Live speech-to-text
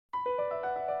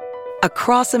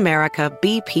Across America,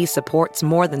 BP supports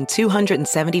more than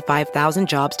 275,000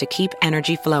 jobs to keep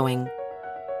energy flowing.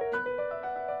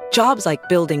 Jobs like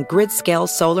building grid-scale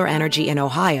solar energy in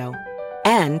Ohio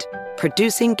and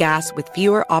producing gas with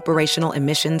fewer operational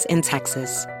emissions in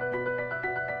Texas.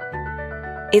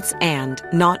 It's and,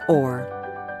 not or.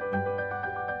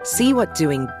 See what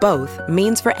doing both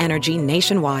means for energy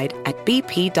nationwide at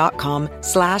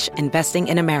bp.com/investing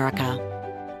in America.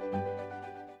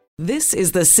 This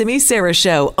is the Simi Sara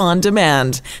Show on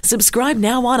demand. Subscribe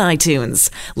now on iTunes.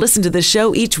 Listen to the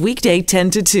show each weekday 10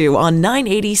 to 2 on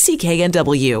 980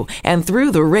 CKNW and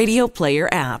through the Radio Player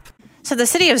app. So the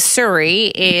city of Surrey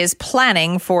is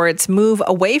planning for its move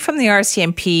away from the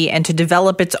RCMP and to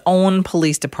develop its own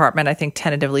police department, I think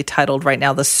tentatively titled right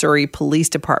now the Surrey Police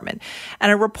Department.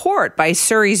 And a report by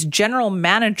Surrey's General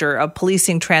Manager of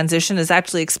Policing Transition is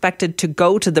actually expected to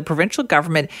go to the provincial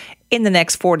government in the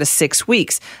next 4 to 6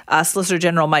 weeks. Solicitor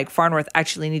General Mike Farnworth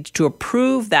actually needs to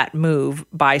approve that move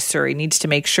by Surrey, needs to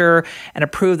make sure and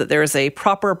approve that there is a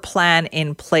proper plan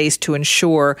in place to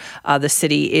ensure the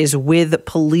city is with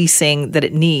policing that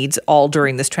it needs all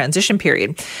during this transition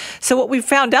period. So what we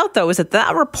found out, though, is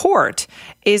that report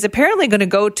is apparently going to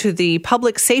go to the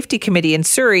Public Safety Committee in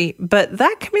Surrey, but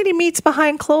that committee meets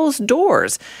behind closed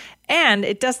doors. And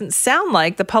it doesn't sound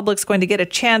like the public's going to get a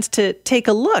chance to take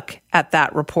a look at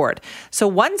that report. So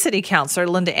one city councillor,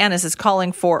 Linda Annis, is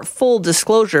calling for full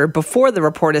disclosure before the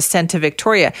report is sent to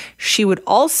Victoria. She would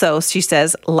also, she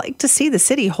says, like to see the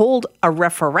city hold a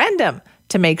referendum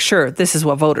to make sure this is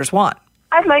what voters want.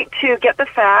 I'd like to get the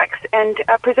facts and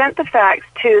present the facts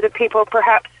to the people,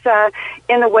 perhaps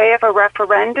in the way of a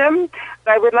referendum.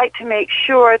 I would like to make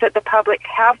sure that the public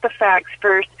have the facts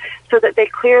first so that they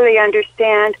clearly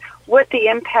understand what the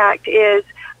impact is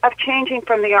of changing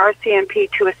from the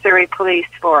RCMP to a Surrey police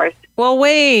force. Well,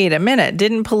 wait a minute.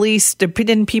 Didn't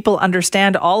people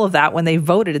understand all of that when they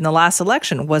voted in the last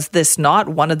election? Was this not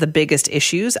one of the biggest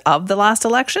issues of the last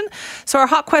election? So our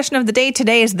hot question of the day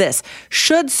today is this.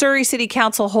 Should Surrey City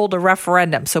Council hold a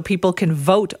referendum so people can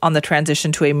vote on the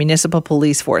transition to a municipal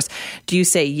police force? Do you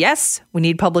say yes, we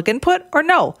need public input, or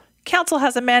no? Council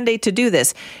has a mandate to do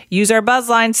this. Use our buzz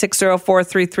line,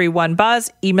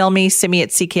 604-331-BUZZ. Email me,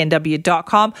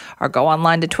 simi@cknw.com, or go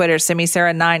online to Twitter,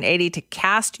 SimiSara980, to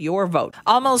cast your vote.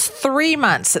 Almost 3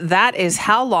 months. That is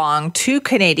how long 2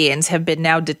 Canadians have been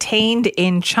now detained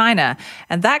in China.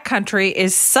 And that country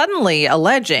is suddenly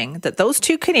alleging that those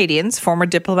 2 Canadians, former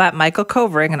diplomat Michael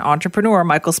Kovrig and entrepreneur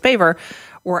Michael Spavor,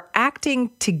 were acting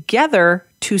together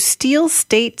to steal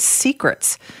state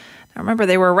secrets. Now, remember,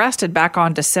 they were arrested back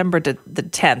on December the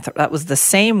 10th. That was the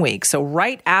same week. So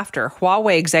right after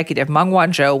Huawei executive Meng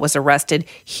Wanzhou was arrested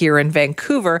here in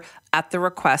Vancouver at the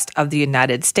request of the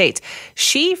United States.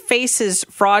 She faces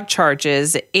fraud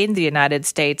charges in the United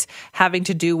States having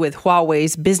to do with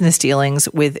Huawei's business dealings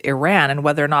with Iran and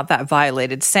whether or not that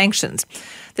violated sanctions.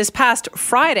 This past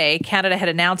Friday, Canada had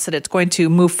announced that it's going to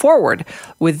move forward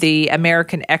with the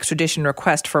American extradition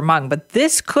request for Meng, but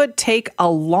this could take a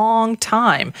long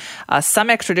time. Some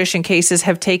extradition cases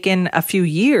have taken a few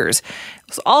years.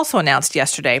 It was also announced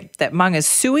yesterday that Meng is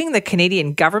suing the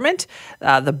Canadian government,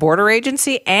 the border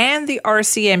agency, and the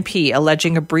RCMP,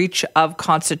 alleging a breach of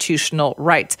constitutional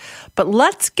rights. But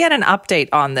let's get an update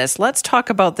on this. Let's talk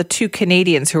about the 2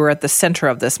 Canadians who are at the center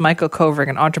of this, Michael Kovrig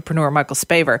and entrepreneur Michael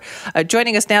Spavor.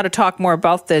 Joining us now to talk more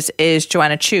about this is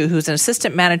Joanna Chu, who's an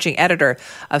assistant managing editor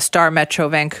of Star Metro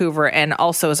Vancouver and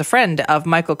also is a friend of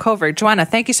Michael Kovrig. Joanna,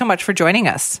 thank you so much for joining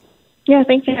us. Yeah,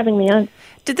 thanks for having me on.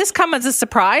 Did this come as a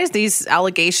surprise, these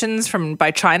allegations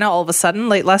by China all of a sudden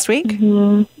late last week?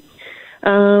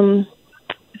 Mm-hmm.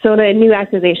 So the new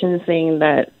accusations saying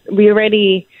that we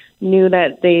already knew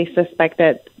that they suspect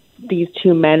that these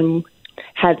 2 men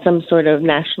had some sort of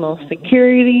national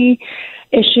security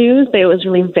issues. It was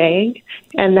really vague.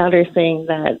 And now they're saying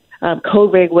that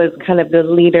Kovrig was kind of the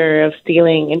leader of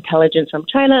stealing intelligence from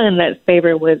China and that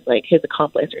Spavor was like his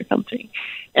accomplice or something.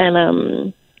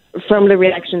 And from the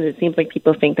reactions, it seems like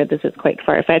people think that this is quite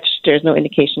far-fetched. There's no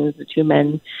indications the 2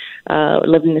 men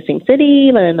lived in the same city,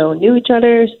 let alone knew each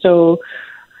other. So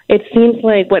it seems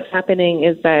like what's happening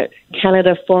is that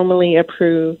Canada formally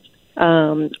approved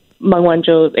Meng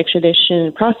Wanzhou's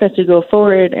extradition process to go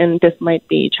forward, and this might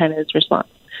be China's response.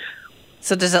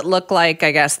 So does it look like,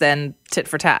 I guess, then tit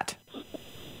for tat?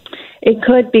 It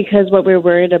could, because what we're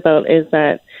worried about is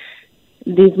that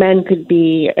these men could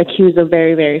be accused of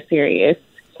very, very serious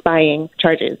spying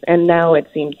charges. And now it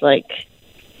seems like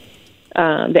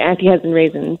the ante has been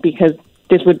risen because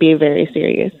this would be a very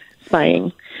serious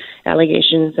spying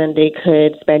allegations and they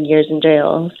could spend years in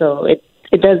jail. So it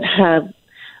does have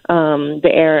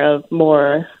the air of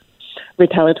more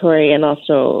retaliatory and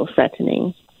also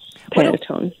threatening kind of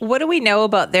tone. What do we know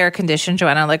about their condition,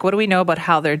 Joanna? Like, what do we know about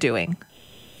how they're doing?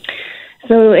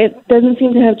 So it doesn't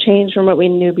seem to have changed from what we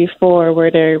knew before,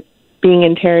 where they're being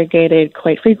interrogated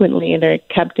quite frequently and they're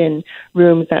kept in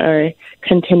rooms that are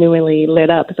continually lit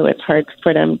up, so it's hard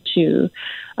for them to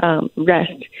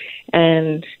rest.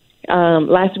 And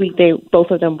last week,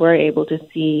 both of them were able to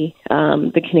see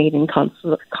the Canadian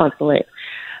consulate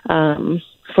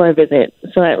for a visit.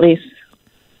 So at least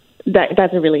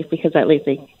that's a relief, because at least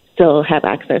they still have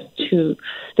access to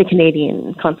the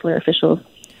Canadian consular officials,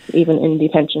 even in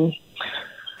detention.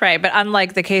 Right, but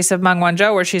unlike the case of Meng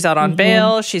Wanzhou, where she's out on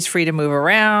bail, she's free to move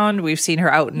around, we've seen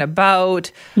her out and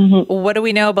about. What do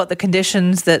we know about the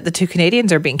conditions that the two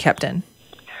Canadians are being kept in?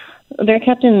 They're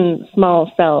kept in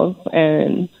small cells,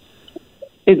 and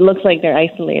it looks like they're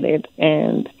isolated,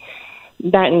 and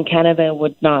that in Canada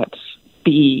would not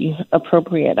be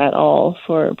appropriate at all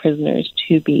for prisoners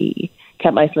to be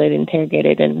kept isolated,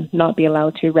 interrogated, and not be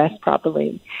allowed to rest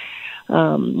properly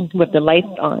with the lights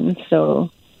on.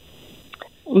 So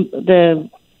the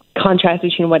contrast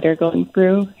between what they're going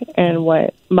through and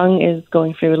what Meng is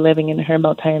going through living in her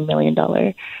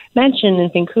multi-million-dollar mansion in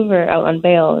Vancouver out on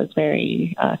bail is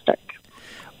very stark.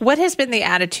 What has been the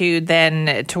attitude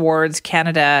then towards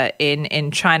Canada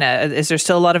in China? Is there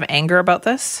still a lot of anger about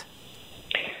this?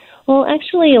 Well,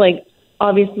 actually,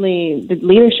 obviously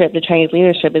the Chinese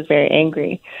leadership is very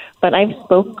angry. But I've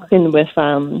spoken with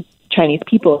Chinese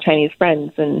people, Chinese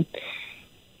friends, and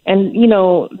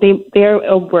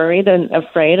they're worried and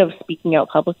afraid of speaking out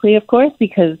publicly, of course,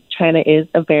 because China is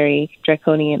a very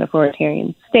draconian,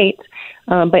 authoritarian state.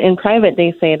 But in private,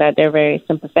 they say that they're very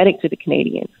sympathetic to the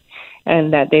Canadians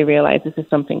and that they realize this is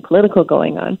something political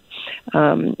going on.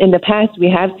 In the past,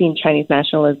 we have seen Chinese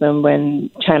nationalism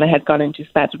when China had gone into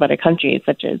spats with other countries,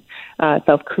 such as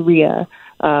South Korea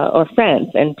or France,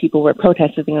 and people were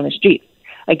protesting on the streets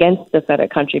against this other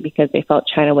country because they felt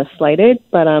China was slighted.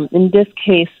 But in this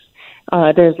case,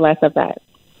 there's less of that.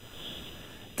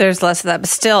 There's less of that. But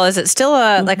still, is it still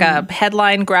like a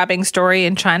headline-grabbing story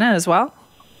in China as well?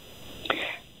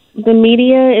 The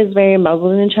media is very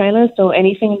muzzled in China, so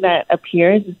anything that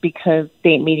appears is because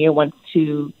state media wants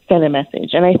to send a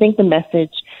message. And I think the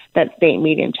message that state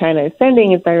media in China is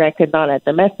sending is directed not at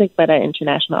domestic, but at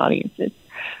international audiences.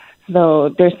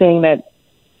 So they're saying that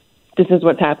this is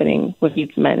what's happening with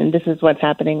youth men, and this is what's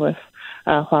happening with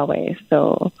Huawei.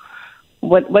 So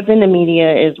what's in the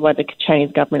media is what the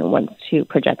Chinese government wants to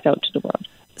project out to the world.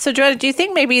 So, Joanna, do you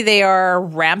think maybe they are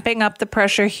ramping up the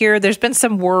pressure here? There's been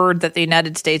some word that the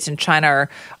United States and China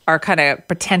are kind of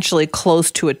potentially close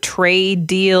to a trade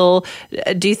deal.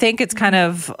 Do you think it's kind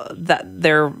of that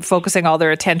they're focusing all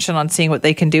their attention on seeing what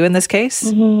they can do in this case?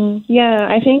 Yeah,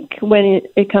 I think when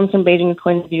it comes from Beijing's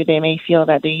point of view, they may feel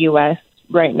that the U.S.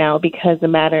 right now, because the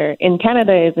matter in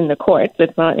Canada is in the courts,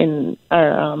 it's not in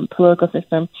our political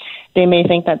system, they may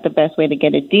think that the best way to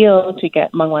get a deal to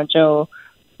get Meng Wanzhou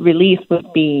released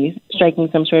would be striking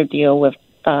some sort of deal with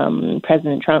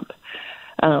President Trump.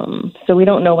 So we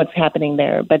don't know what's happening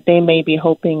there, but they may be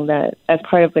hoping that as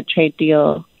part of a trade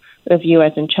deal of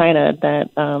U.S. and China, that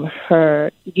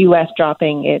her U.S.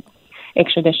 dropping its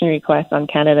extradition request on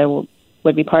Canada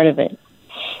would be part of it.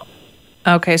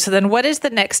 Okay, so then what is the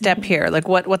next step here? Like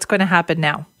what's going to happen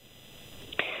now?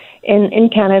 In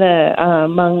Canada,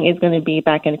 Meng is going to be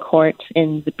back in court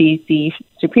in the BC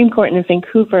Supreme Court in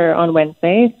Vancouver on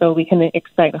Wednesday, so we can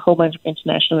expect a whole bunch of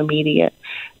international media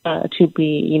to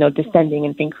be, descending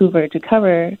in Vancouver to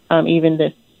cover even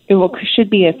this. It should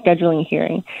be a scheduling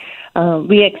hearing.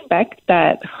 We expect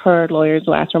that her lawyers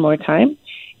will ask for more time.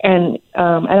 And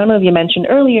I don't know if you mentioned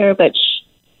earlier, but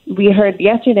we heard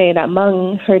yesterday that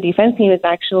Meng, her defense team, is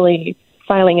actually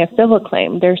filing a civil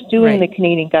claim. They're suing the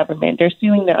Canadian government. They're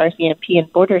suing the RCMP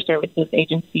and Border Services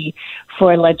Agency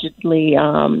for allegedly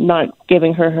not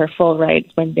giving her full rights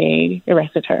when they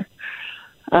arrested her.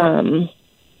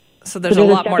 So there's a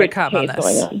lot more to come on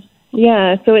this.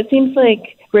 Yeah, so it seems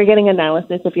like we're getting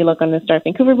analysis, if you look on the Start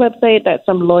Vancouver website, that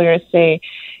some lawyers say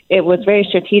it was very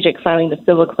strategic filing the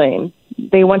civil claim.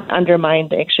 They want to undermine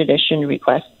the extradition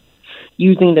request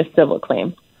using the civil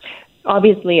claim.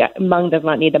 Obviously, Meng does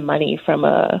not need the money from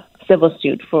a civil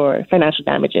suit for financial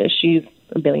damages. She's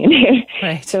a billionaire.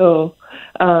 Right. So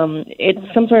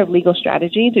it's some sort of legal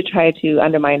strategy to try to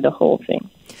undermine the whole thing.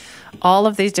 All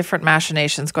of these different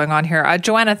machinations going on here.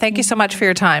 Joanna, thank you so much for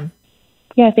your time.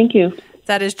 Yeah, thank you.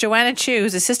 That is Joanna Chu,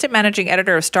 who's assistant managing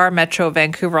editor of Star Metro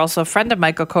Vancouver, also a friend of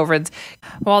Michael Kovrin's.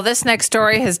 Well, this next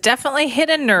story has definitely hit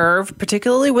a nerve,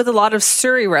 particularly with a lot of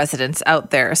Surrey residents out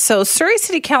there. So Surrey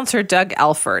City Councillor Doug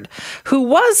Elford, who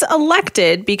was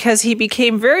elected because he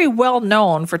became very well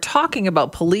known for talking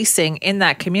about policing in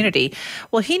that community,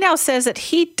 well, he now says that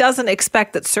he doesn't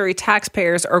expect that Surrey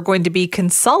taxpayers are going to be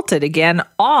consulted again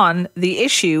on the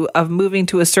issue of moving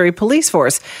to a Surrey police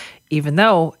force, even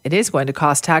though it is going to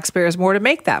cost taxpayers more to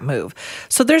make that move.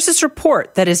 So there's this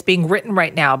report that is being written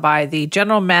right now by the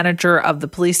general manager of the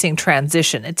policing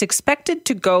transition. It's expected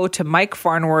to go to Mike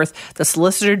Farnworth, the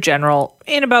Solicitor General,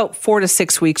 in about 4 to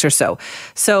 6 weeks or so.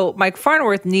 So Mike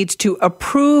Farnworth needs to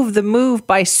approve the move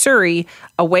by Surrey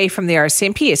away from the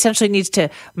RCMP. Essentially needs to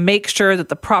make sure that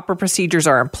the proper procedures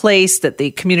are in place, that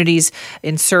the communities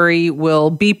in Surrey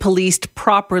will be policed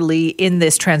properly in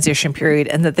this transition period,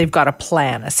 and that they've got a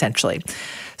plan, essentially.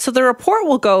 So the report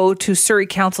will go to Surrey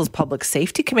Council's Public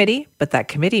Safety Committee, but that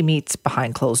committee meets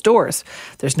behind closed doors.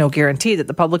 There's no guarantee that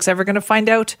the public's ever going to find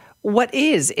out what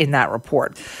is in that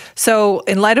report. So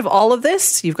in light of all of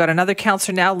this, you've got another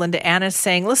councillor now, Linda Annis,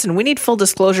 saying, listen, we need full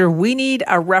disclosure. We need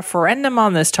a referendum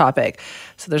on this topic.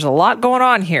 So there's a lot going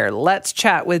on here. Let's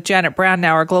chat with Janet Brown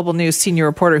now, our Global News senior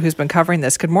reporter who's been covering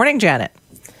this. Good morning, Janet.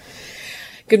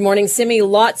 Good morning, Simi.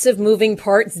 Lots of moving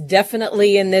parts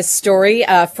definitely in this story.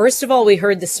 First of all, we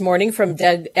heard this morning from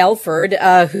Doug Elford,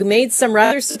 who made some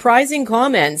rather surprising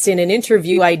comments in an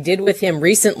interview I did with him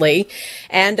recently.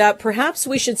 And perhaps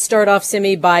we should start off,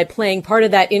 Simi, by playing part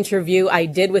of that interview I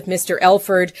did with Mr.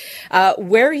 Elford,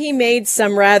 where he made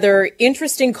some rather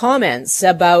interesting comments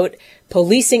about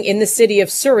policing in the city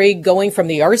of Surrey going from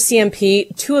the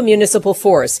RCMP to a municipal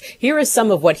force. Here is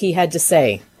some of what he had to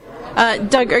say.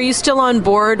 Doug, are you still on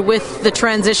board with the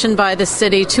transition by the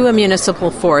city to a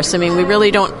municipal force? I mean,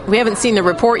 we haven't seen the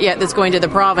report yet that's going to the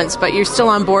province, but you're still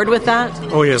on board with that?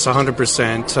 Oh, yes,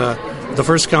 100%. The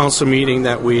first council meeting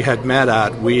that we had met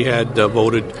at, we had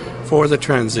voted for the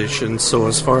transition. So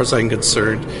as far as I'm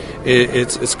concerned,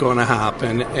 it's going to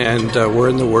happen. And we're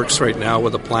in the works right now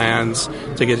with the plans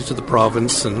to get it to the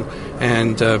province.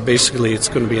 And basically it's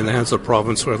going to be in the hands of the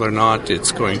province whether or not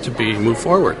it's going to be moved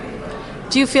forward.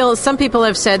 Do you feel, some people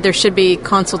have said there should be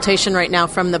consultation right now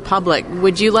from the public.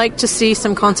 Would you like to see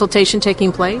some consultation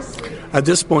taking place? At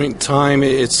this point in time,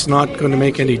 it's not going to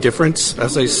make any difference.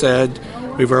 As I said,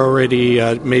 we've already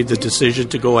made the decision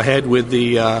to go ahead with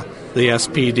the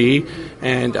SPD,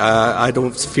 and I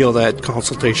don't feel that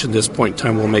consultation at this point in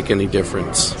time will make any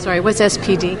difference. Sorry, what's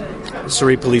SPD?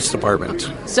 Surrey Police Department.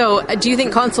 So do you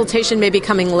think consultation may be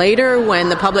coming later when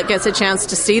the public gets a chance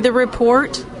to see the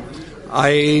report?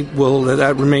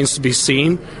 That remains to be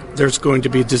seen. There's going to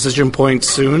be a decision point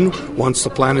soon. Once the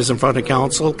plan is in front of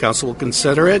council will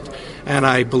consider it. And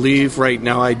I believe right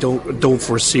now I don't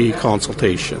foresee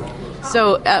consultation.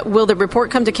 So will the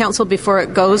report come to council before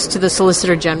it goes to the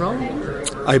Solicitor General?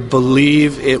 I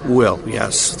believe it will,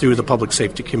 yes, through the Public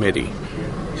Safety Committee.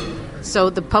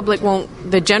 So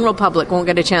the general public won't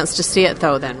get a chance to see it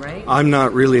though then, right? I'm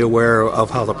not really aware of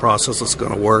how the process is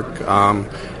going to work.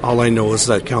 All I know is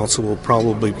that council will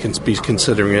probably be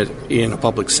considering it in a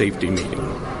public safety meeting.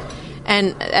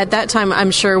 And at that time,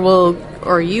 I'm sure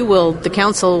the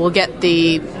council will get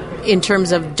in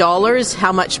terms of dollars,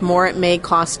 how much more it may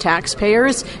cost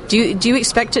taxpayers. Do you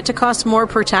expect it to cost more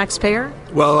per taxpayer?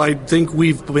 Well, I think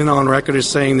we've been on record as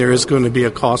saying there is going to be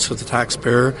a cost for the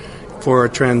taxpayer for a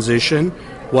transition.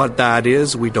 What that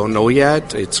is, we don't know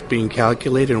yet. It's being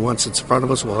calculated, and once it's in front of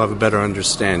us, we'll have a better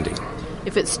understanding.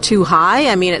 If it's too high,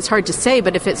 I mean, it's hard to say,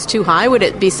 but if it's too high, would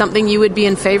it be something you would be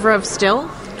in favor of still?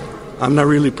 I'm not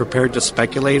really prepared to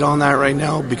speculate on that right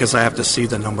now because I have to see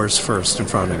the numbers first in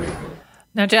front of me.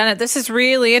 Now, Janet, this is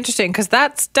really interesting because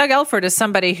Doug Elford is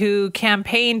somebody who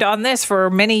campaigned on this for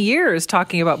many years,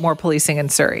 talking about more policing in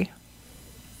Surrey.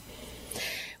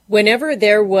 Whenever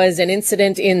there was an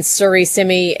incident in Surrey,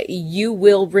 Simi, you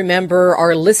will remember,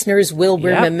 our listeners will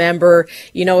remember,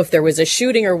 if there was a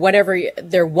shooting or whatever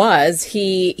there was,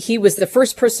 he was the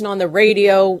first person on the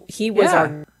radio. He was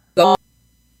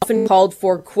often called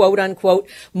for, quote unquote,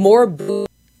 more boots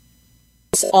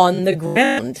on the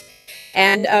ground.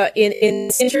 And in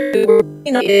this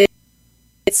interview,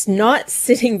 it's not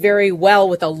sitting very well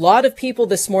with a lot of people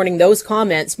this morning, those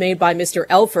comments made by Mr.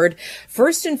 Elford.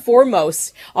 First and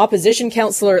foremost, opposition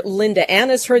councillor Linda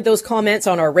Annis heard those comments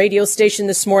on our radio station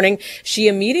this morning. She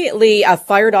immediately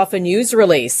fired off a news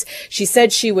release. She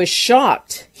said she was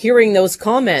shocked hearing those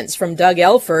comments from Doug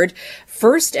Elford.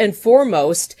 First and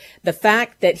foremost, the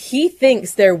fact that he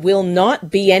thinks there will not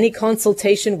be any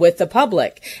consultation with the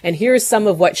public. And here's some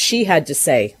of what she had to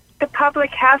say. the public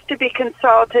has to be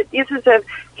consulted. This is a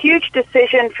huge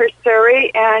decision for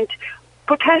Surrey and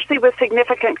potentially with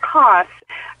significant costs.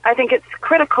 I think it's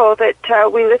critical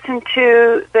that we listen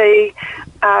to the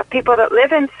people that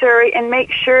live in Surrey and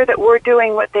make sure that we're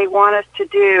doing what they want us to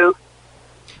do.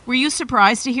 Were you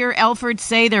surprised to hear Elford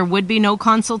say there would be no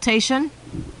consultation?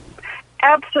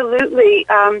 Absolutely.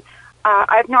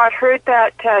 I've not heard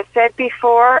that said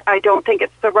before. I don't think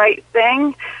it's the right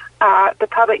thing. The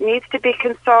public needs to be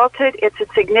consulted. It's a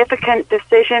significant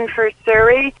decision for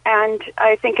Surrey, and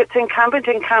I think it's incumbent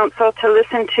in Council to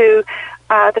listen to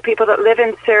the people that live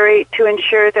in Surrey to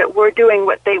ensure that we're doing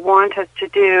what they want us to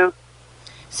do.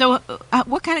 So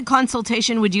what kind of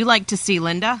consultation would you like to see,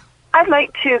 Linda? I'd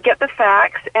like to get the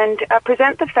facts and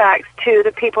present the facts to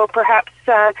the people, perhaps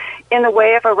in the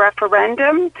way of a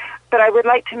referendum, but I would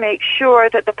like to make sure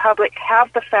that the public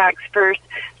have the facts first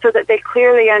so that they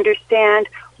clearly understand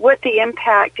what the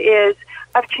impact is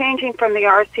of changing from the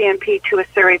RCMP to a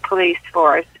Surrey police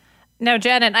force. Now,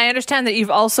 Janet, I understand that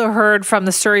you've also heard from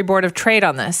the Surrey Board of Trade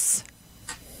on this.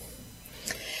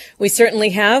 We certainly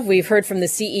have. We've heard from the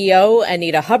CEO,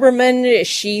 Anita Huberman.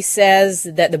 She says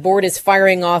that the board is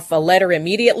firing off a letter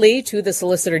immediately to the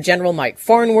Solicitor General, Mike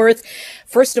Farnworth.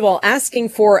 First of all, asking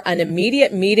for an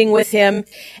immediate meeting with him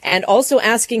and also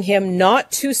asking him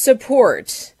not to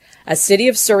support a City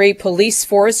of Surrey police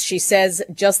force. She says,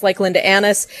 just like Linda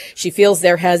Annis, she feels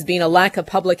there has been a lack of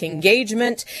public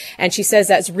engagement. And she says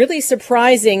that's really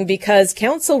surprising because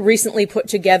Council recently put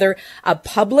together a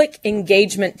public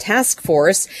engagement task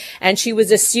force, and she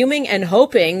was assuming and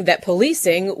hoping that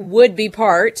policing would be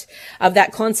part of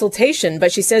that consultation.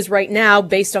 But she says right now,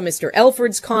 based on Mr.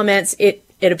 Elford's comments,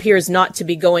 it appears not to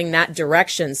be going that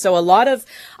direction. So a lot of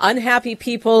unhappy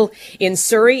people in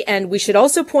Surrey. And we should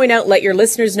also point out, let your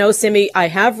listeners know, Simi, I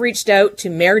have reached out to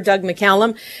Mayor Doug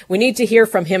McCallum. We need to hear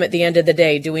from him at the end of the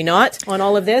day, do we not, on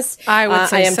all of this? I would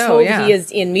say I am so, told yeah. He is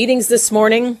in meetings this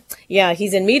morning. Yeah,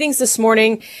 he's in meetings this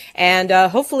morning, and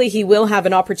hopefully he will have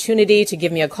an opportunity to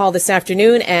give me a call this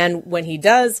afternoon. And when he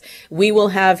does, we will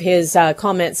have his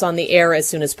comments on the air as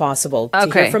soon as possible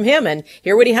to hear from him and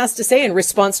hear what he has to say in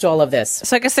response to all of this.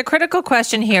 So I guess the critical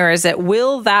question here is that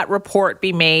will that report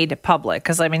be made public?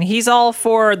 Because, I mean, he's all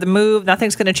for the move.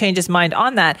 Nothing's going to change his mind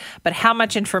on that. But how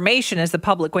much information is the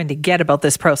public going to get about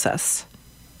this process?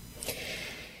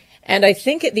 And I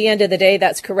think at the end of the day,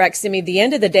 that's correct, Simi. At the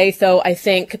end of the day, though, I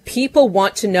think people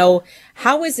want to know,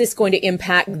 how is this going to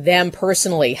impact them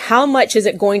personally? How much is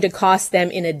it going to cost them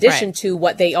in addition to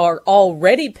what they are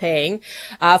already paying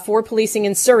for policing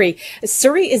in Surrey?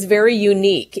 Surrey is very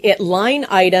unique. It line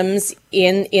items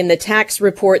in the tax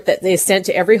report that is sent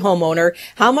to every homeowner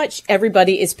how much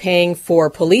everybody is paying for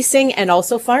policing and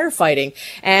also firefighting.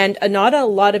 And not a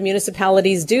lot of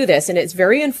municipalities do this, and it's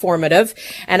very informative.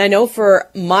 And I know for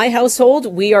my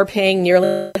household, we are paying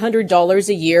nearly $100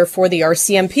 a year for the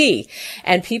RCMP.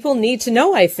 And people need to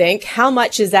know, I think, how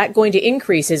much is that going to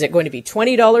increase? Is it going to be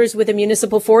 $20 with a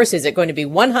municipal force? Is it going to be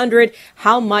 $100?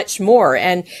 How much more?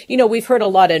 And, you know, we've heard a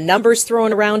lot of numbers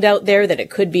thrown around out there that it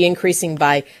could be increasing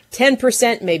by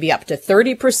 10%, maybe up to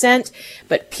 30%.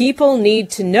 But people need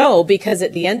to know, because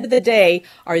at the end of the day,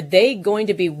 are they going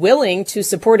to be willing to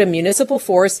support a municipal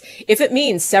force if it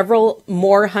means several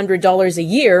more $100 a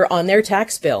year on their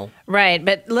tax bill? Right.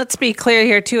 But let's be clear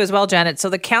here, too, as well, Janet. So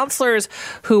the councillors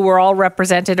who were all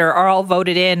represented or are all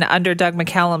voted in under Doug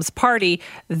McCallum's party,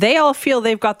 they all feel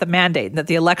they've got the mandate, that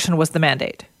the election was the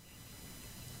mandate.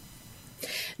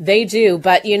 They do,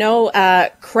 but you know,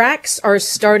 cracks are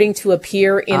starting to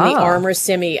appear in the armor,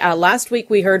 Simi. Last week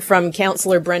we heard from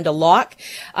Councillor Brenda Locke.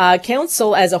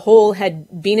 Council as a whole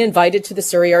had been invited to the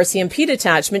Surrey RCMP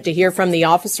detachment to hear from the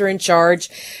officer in charge,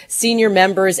 senior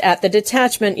members at the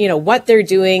detachment, you know, what they're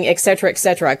doing, et cetera, et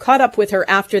cetera. I caught up with her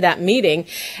after that meeting,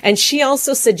 and she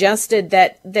also suggested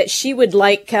that she would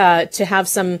like to have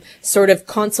some sort of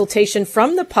consultation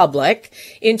from the public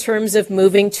in terms of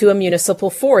moving to a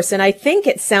municipal force. And I think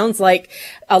it sounds like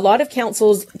a lot of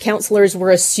councillors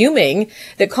were assuming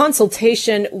that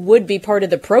consultation would be part of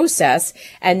the process.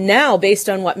 And now, based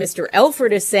on what Mr.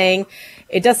 Elford is saying,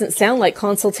 it doesn't sound like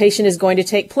consultation is going to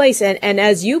take place. And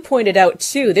as you pointed out,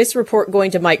 too, this report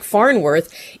going to Mike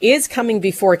Farnworth is coming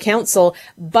before council,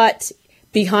 but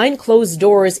behind closed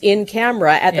doors in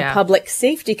camera at the Public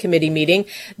Safety Committee meeting.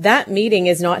 That meeting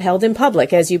is not held in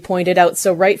public, as you pointed out,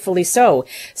 so rightfully so.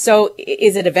 So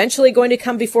is it eventually going to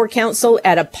come before council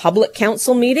at a public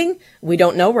council meeting? We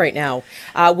don't know right now.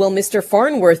 Will Mr.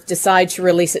 Farnworth decide to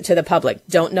release it to the public?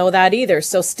 Don't know that either.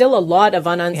 So still a lot of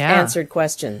unanswered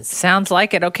questions. Sounds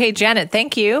like it. Okay, Janet,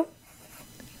 thank you.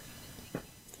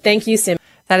 Thank you, Sim.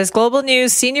 That is Global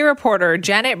News senior reporter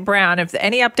Janet Brown. If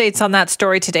any updates on that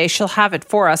story today, she'll have it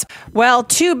for us. Well,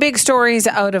 two big stories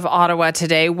out of Ottawa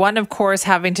today. One, of course,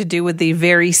 having to do with the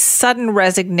very sudden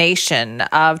resignation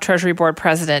of Treasury Board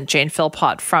President Jane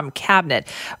Philpott from Cabinet.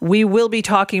 We will be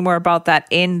talking more about that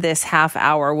in this half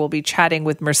hour. We'll be chatting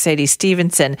with Mercedes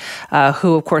Stephenson,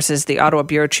 who, of course, is the Ottawa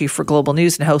Bureau Chief for Global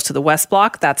News and host of the West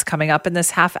Block. That's coming up in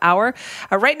this half hour.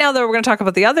 Right now, though, we're going to talk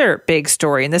about the other big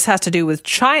story, and this has to do with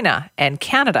China and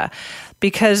Canada,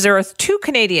 because there are two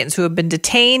Canadians who have been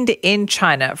detained in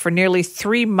China for nearly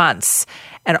 3 months.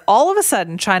 And all of a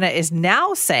sudden, China is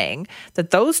now saying that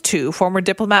those two, former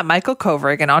diplomat Michael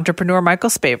Kovrig and entrepreneur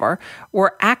Michael Spavor,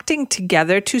 were acting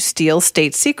together to steal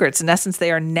state secrets. In essence,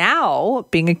 they are now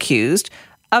being accused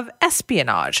of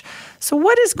espionage. So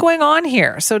what is going on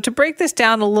here? So to break this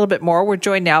down a little bit more, we're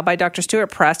joined now by Dr.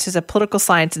 Stuart Prest, who's a political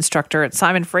science instructor at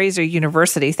Simon Fraser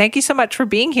University. Thank you so much for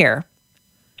being here.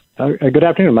 Good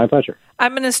afternoon. My pleasure.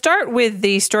 I'm going to start with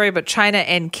the story about China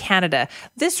and Canada.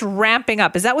 This ramping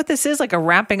up, is that what this is, like a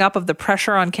ramping up of the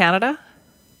pressure on Canada?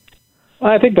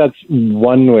 I think that's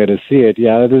one way to see it.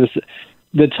 Yeah,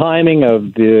 the timing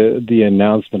of the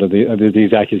announcement of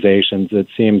these accusations. It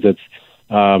seems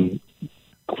it's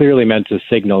clearly meant to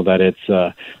signal that it's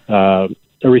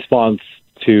a response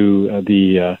to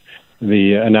the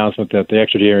announcement that the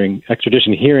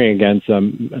extradition hearing against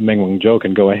Meng Wanzhou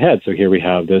can go ahead. So here we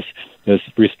have this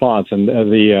response, and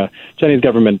the Chinese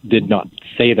government did not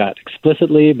say that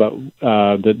explicitly, but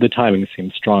the timing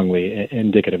seems strongly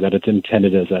indicative that it's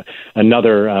intended as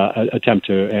another attempt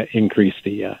to increase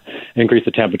the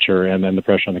temperature and then the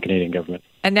pressure on the Canadian government.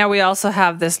 And now we also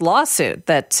have this lawsuit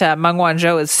that Meng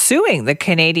Wanzhou is suing the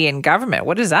Canadian government.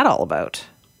 What is that all about?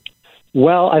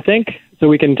 Well, I think so.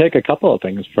 We can take a couple of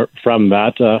things from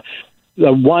that.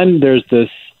 One, there's this.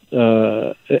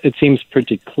 It seems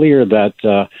pretty clear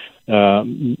that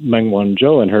Meng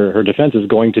Wanzhou and her defense is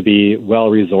going to be well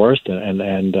resourced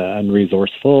and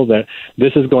resourceful. That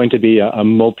this is going to be a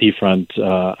multi-front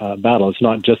battle. It's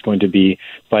not just going to be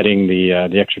fighting the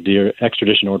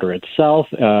extradition order itself.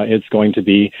 It's going to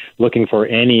be looking for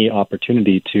any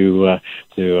opportunity to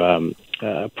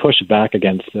push back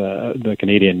against the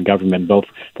Canadian government, both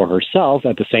for herself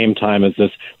at the same time as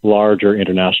this larger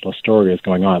international story is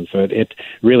going on. So it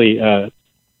really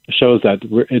shows that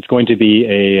it's going to be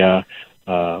a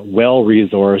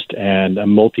well-resourced and a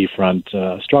multi-front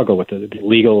struggle with the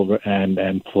legal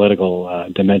and political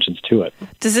dimensions to it.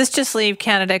 Does this just leave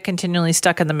Canada continually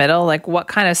stuck in the middle? Like, what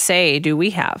kind of say do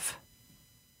we have?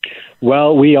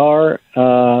 Well, we are,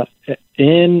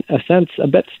 in a sense, a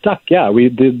bit stuck. Yeah,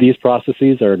 these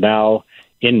processes are now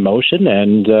in motion,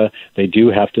 and they do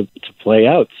have to play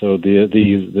out. So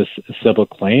this civil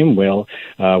claim will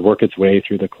work its way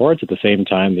through the courts. At the same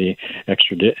time, the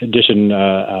extradition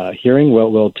hearing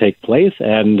will take place,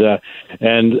 and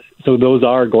so those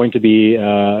are going to be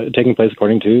taking place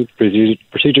according to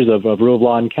procedures of rule of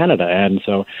law in Canada. And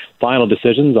so final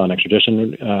decisions on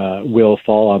extradition will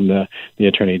fall on the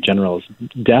Attorney General's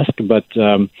desk. But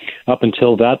up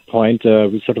until that point,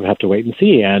 we sort of have to wait and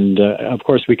see. And of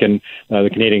course, the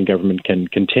Canadian government can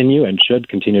continue and should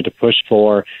continue to push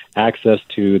for access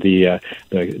to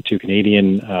to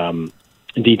Canadian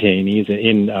detainees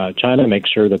in China, make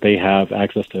sure that they have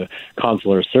access to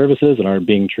consular services and are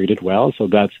being treated well. So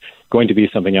that's going to be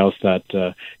something else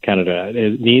that Canada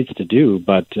needs to do.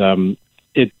 But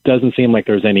it doesn't seem like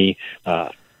there's any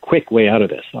quick way out of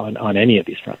this on any of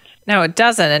these fronts. No, it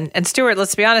doesn't. And Stuart,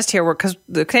 let's be honest here, because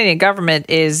the Canadian government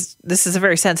this is a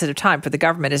very sensitive time for the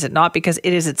government, is it not? Because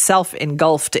it is itself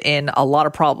engulfed in a lot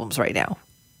of problems right now.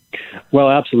 Well,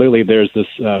 absolutely. There's this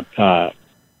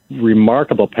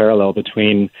remarkable parallel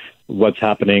between what's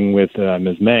happening with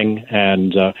Ms. Meng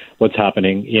and what's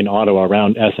happening in Ottawa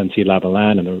around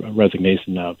SNC-Lavalin and the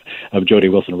resignation of Jody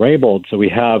Wilson-Raybould. So we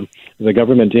have the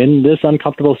government in this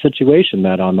uncomfortable situation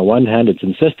that on the one hand, it's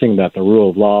insisting that the rule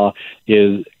of law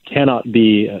cannot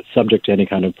be subject to any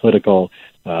kind of political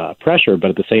pressure, but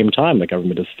at the same time, the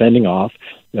government is fending off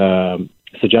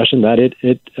suggestion that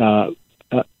it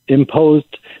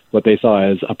imposed what they saw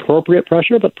as appropriate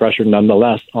pressure, but pressure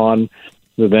nonetheless on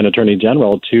the then Attorney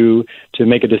General to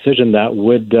make a decision that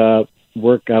would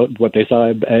work out what they saw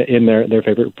in their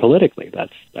favor politically.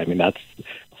 That's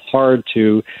hard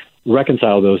to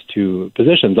reconcile those two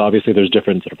positions. Obviously, there's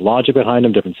different sort of logic behind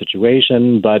them, different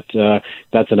situation, but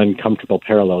that's an uncomfortable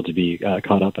parallel to be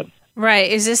caught up in.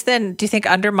 Right. Is this then, do you think,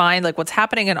 undermine like what's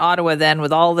happening in Ottawa then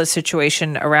with all the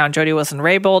situation around Jody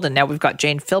Wilson-Raybould, and now we've got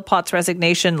Jane Philpott's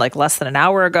resignation like less than an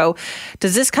hour ago?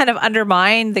 Does this kind of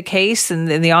undermine the case and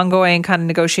the ongoing kind of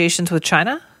negotiations with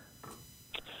China?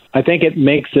 I think it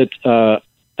makes it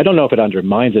I don't know if it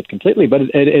undermines it completely, but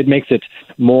it makes it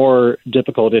more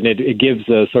difficult, and it gives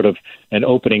a sort of an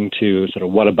opening to sort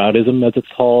of whataboutism, as it's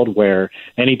called, where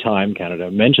any time Canada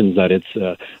mentions that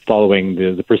it's following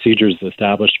the procedures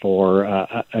established for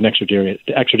an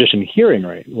extradition hearing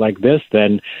right like this,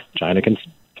 then China can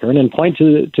turn and point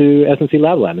to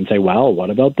SNC-Lavalin and say, well,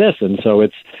 what about this? And so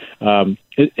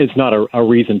it's not a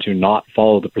reason to not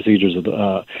follow the procedures of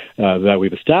that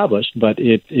we've established, but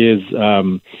it is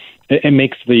it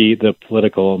makes the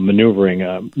political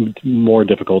maneuvering more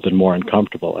difficult and more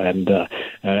uncomfortable. And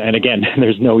again,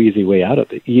 there's no easy way out of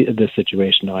this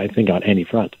situation, I think, on any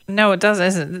front. No, it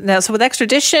doesn't. Now, so with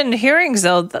extradition hearings,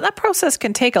 though, that process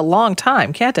can take a long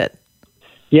time, can't it?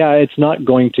 Yeah, it's not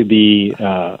going to be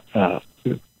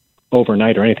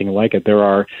overnight or anything like it. There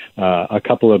are a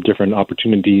couple of different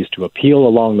opportunities to appeal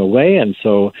along the way, and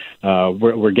so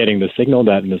we're getting the signal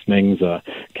that Ms. Meng's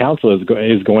counsel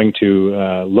is going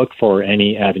to look for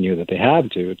any avenue that they have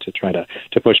to try to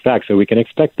push back. So we can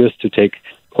expect this to take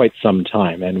quite some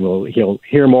time, and he'll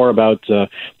hear more about the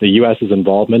U.S.'s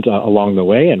involvement along the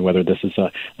way, and whether this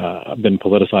has been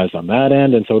politicized on that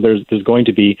end. And so there's going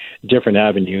to be different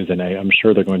avenues, and I'm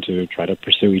sure they're going to try to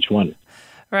pursue each one.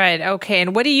 Right. Okay.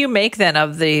 And what do you make then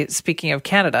of speaking of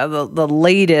Canada, the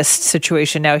latest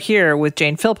situation now here with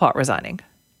Jane Philpott resigning?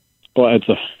 Well,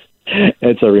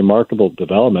 it's a remarkable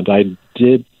development. I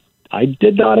did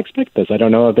not expect this. I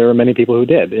don't know if there were many people who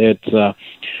did.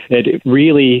 It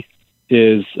really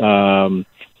is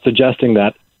suggesting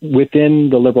that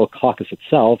within the Liberal caucus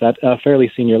itself, at a fairly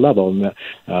senior level,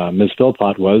 Ms.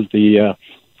 Philpott was the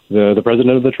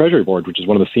president of the Treasury Board, which is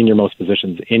one of the senior-most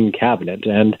positions in cabinet,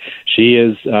 and she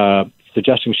is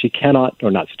suggesting she cannot, or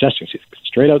not suggesting, she's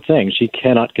straight out saying she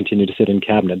cannot continue to sit in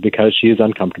cabinet because she is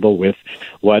uncomfortable with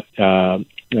what the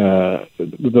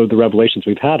revelations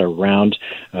we've had around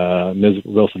Ms.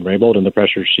 Wilson-Raybould and the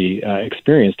pressure she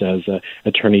experienced as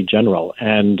Attorney General.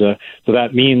 And so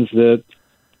that means that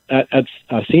at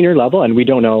a senior level, and we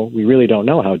really don't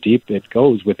know how deep it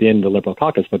goes within the Liberal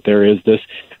caucus, but there is this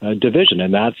division,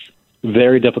 and that's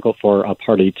very difficult for a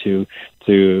party to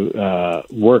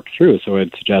work through. So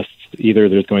it suggests either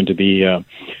there's going to be an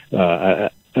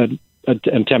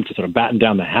attempt to sort of batten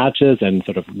down the hatches, and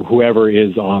sort of whoever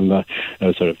is on the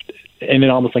sort of, and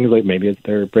it almost seems like maybe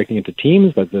they're breaking into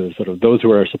teams, but the sort of those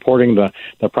who are supporting the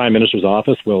Prime Minister's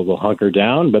office will hunker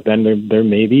down. But then there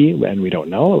may be, and we don't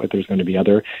know, if there's going to be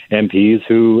other MPs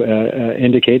who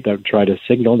indicate that, try to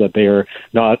signal that they are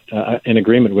not in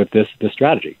agreement with this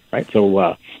strategy, right?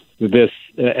 So this,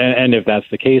 and if that's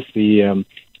the case, the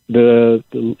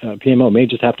PMO may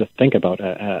just have to think about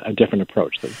a different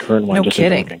approach. The current one just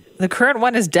isn't working. The current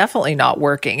one is definitely not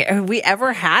working. Have we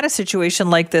ever had a situation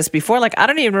like this before? Like, I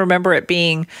don't even remember it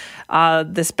being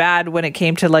this bad when it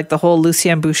came to like the whole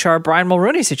Lucien Bouchard, Brian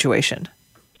Mulroney situation.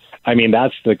 I mean,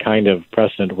 that's the kind of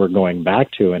precedent we're going back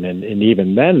to, and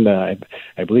even then,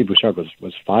 I believe Bouchard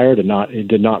was fired and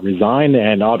did not resign,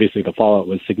 and obviously the fallout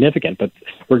was significant. But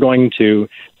we're going to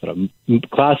sort of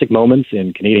classic moments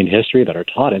in Canadian history that are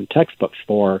taught in textbooks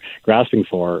for grasping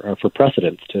for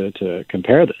precedents to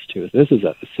compare this to. This is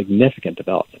a significant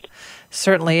development.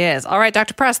 Certainly is. All right,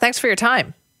 Dr. Press, thanks for your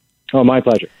time. Oh, my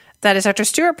pleasure. That is Dr.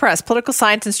 Stuart Press, political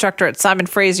science instructor at Simon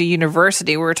Fraser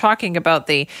University. We were talking about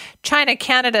the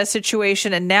China-Canada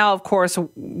situation, and now, of course,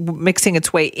 mixing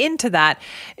its way into that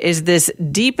is this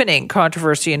deepening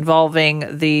controversy involving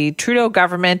the Trudeau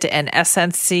government and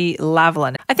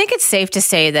SNC-Lavalin. I think it's safe to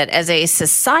say that as a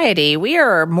society, we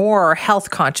are more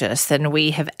health conscious than we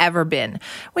have ever been.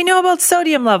 We know about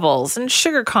sodium levels and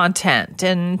sugar content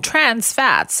and trans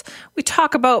fats. We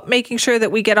talk about making sure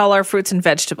that we get all our fruits and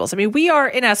vegetables. I mean, we are,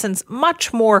 in essence,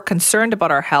 much more concerned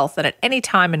about our health than at any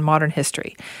time in modern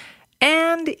history.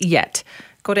 And yet,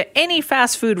 go to any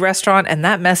fast food restaurant and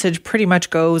that message pretty much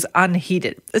goes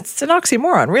unheeded. It's an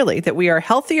oxymoron, really, that we are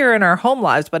healthier in our home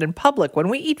lives, but in public, when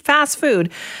we eat fast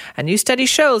food, a new study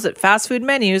shows that fast food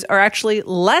menus are actually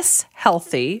less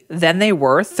healthy than they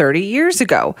were 30 years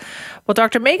ago. Well,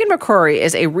 Dr. Megan McCrory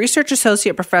is a research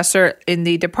associate professor in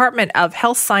the Department of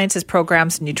Health Sciences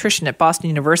Programs and Nutrition at Boston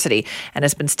University and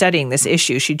has been studying this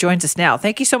issue. She joins us now.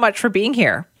 Thank you so much for being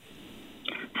here.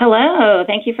 Hello.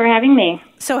 Thank you for having me.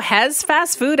 So has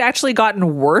fast food actually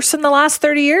gotten worse in the last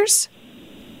 30 years?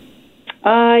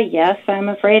 Yes, I'm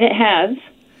afraid it has.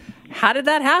 How did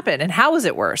that happen, and how is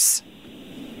it worse?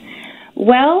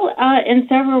 Well, in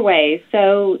several ways.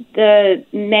 So the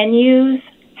menus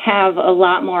have a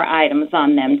lot more items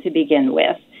on them to begin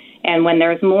with. And when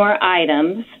there's more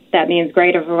items, that means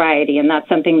greater variety, and that's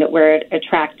something that we're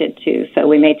attracted to. So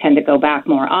we may tend to go back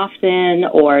more often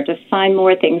or just find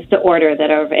more things to order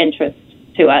that are of interest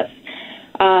to us.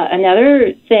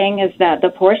 Another thing is that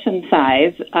the portion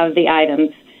size of the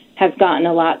items has gotten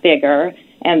a lot bigger,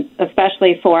 and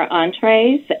especially for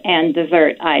entrees and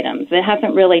dessert items. It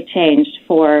hasn't really changed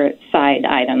for side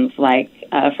items like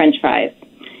French fries.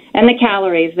 And the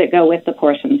calories that go with the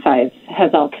portion size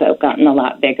has also gotten a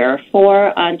lot bigger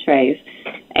for entrees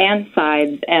and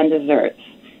sides and desserts.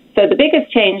 So the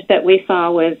biggest change that we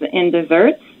saw was in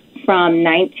desserts from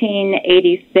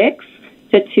 1986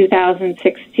 to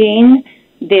 2016.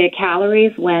 The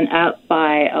calories went up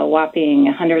by a whopping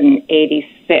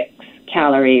 186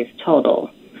 calories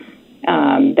total.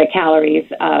 The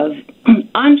calories of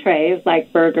entrees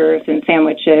like burgers and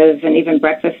sandwiches and even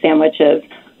breakfast sandwiches,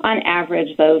 on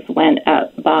average, those went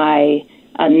up by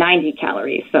 90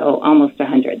 calories, so almost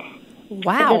 100.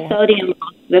 Wow.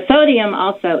 The sodium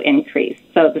also increased.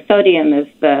 So the sodium is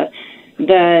the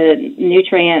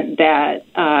nutrient that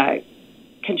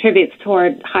contributes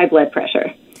toward high blood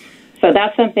pressure. So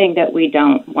that's something that we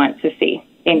don't want to see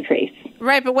increase.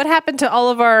 Right, but what happened to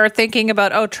all of our thinking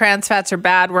about, trans fats are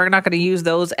bad, we're not going to use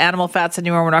those animal fats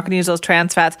anymore, we're not going to use those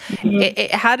trans fats.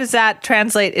 Mm-hmm. How does that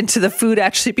translate into the food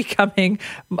actually becoming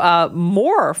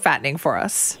more fattening for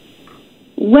us?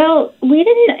 Well, we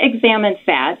didn't examine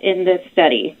fat in this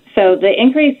study. So the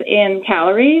increase in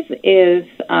calories is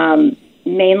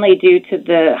mainly due to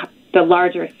the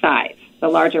larger size, the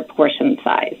larger portion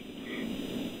size.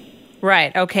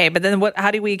 Right, okay. But then how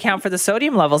do we account for the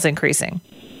sodium levels increasing?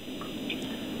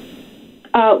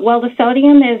 Well, the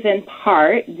sodium is in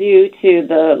part due to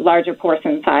the larger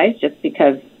portion size, just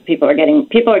because people are getting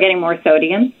more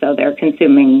sodium, so they're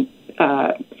consuming.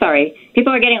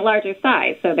 People are getting larger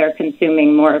size, so they're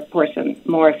consuming more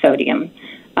sodium.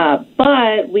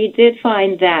 But we did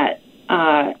find that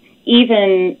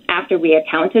even after we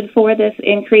accounted for this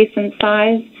increase in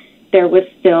size, there was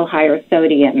still higher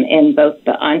sodium in both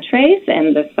the entrees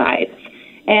and the sides.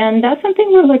 And that's something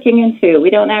we're looking into. We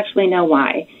don't actually know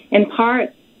why. In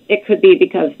part, it could be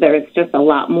because there's just a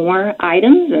lot more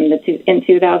items in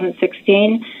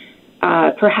 2016.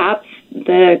 Perhaps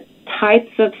the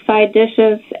types of side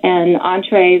dishes and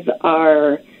entrees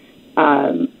are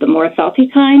the more salty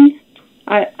kind.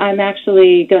 I'm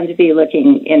actually going to be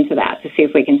looking into that to see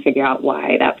if we can figure out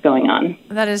why that's going on.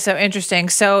 That is so interesting.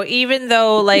 So even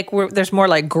though there's more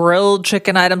like grilled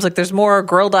chicken items, like there's more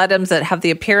grilled items that have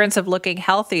the appearance of looking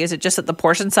healthy, is it just that the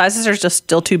portion sizes are just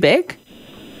still too big?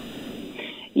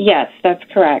 Yes, that's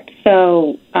correct.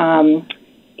 So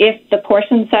if the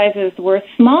portion sizes were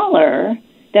smaller,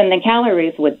 then the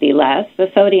calories would be less,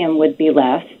 the sodium would be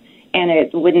less, and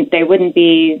they wouldn't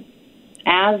be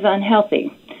as unhealthy.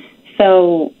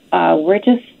 So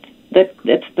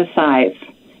it's the size.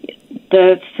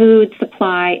 The food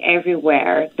supply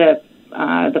everywhere, the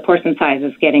portion size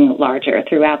is getting larger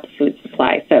throughout the food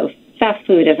supply. So fast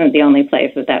food isn't the only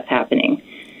place that's happening.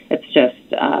 It's just,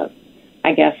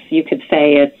 I guess you could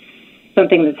say it's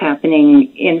something that's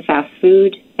happening in fast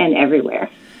food and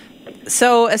everywhere.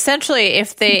 So essentially,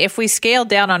 if we scaled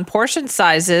down on portion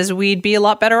sizes, we'd be a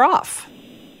lot better off.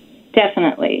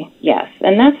 Definitely, yes.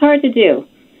 And that's hard to do.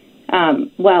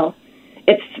 Well,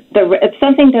 it's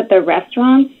something that the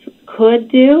restaurants could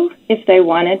do if they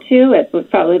wanted to. It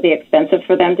would probably be expensive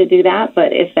for them to do that,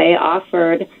 but if they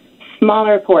offered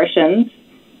smaller portions,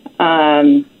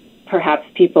 perhaps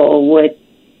people would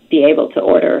be able to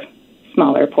order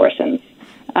smaller portions.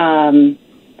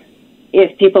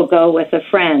 If people go with a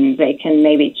friend, they can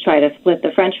maybe try to split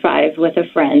the French fries with a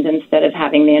friend instead of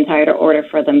having the entire order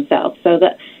for themselves. So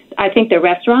I think the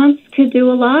restaurants could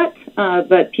do a lot,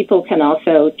 but people can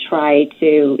also try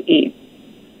to eat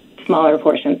smaller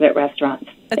portions at restaurants.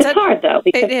 It's hard though,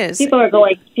 because it is. People are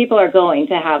going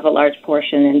to have a large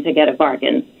portion and to get a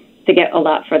bargain, to get a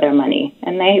lot for their money,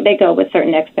 and they go with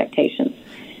certain expectations.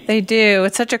 They do.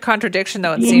 It's such a contradiction,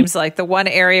 though, it seems like. The one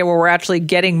area where we're actually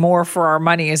getting more for our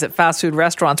money is at fast food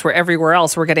restaurants, where everywhere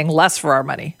else we're getting less for our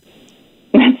money.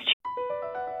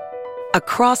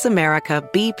 Across America,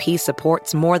 BP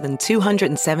supports more than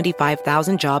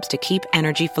 275,000 jobs to keep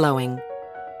energy flowing.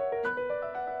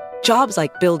 Jobs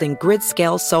like building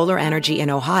grid-scale solar energy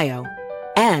in Ohio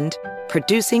and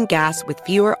producing gas with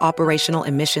fewer operational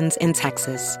emissions in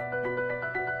Texas.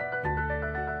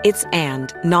 It's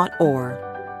and, not or.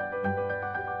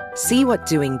 See what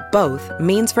doing both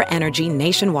means for energy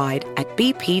nationwide at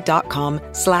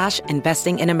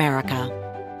bp.com/investing in America.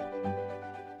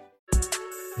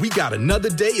 We got another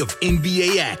day of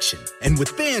NBA action. And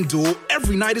with FanDuel,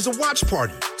 every night is a watch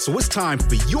party. So it's time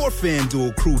for your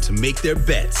FanDuel crew to make their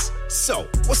bets. So,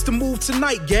 what's the move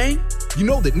tonight, gang? You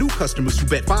know that new customers who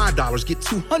bet $5 get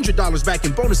 $200 back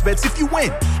in bonus bets if you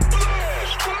win.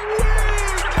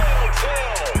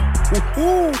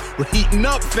 We're heating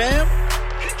up, fam.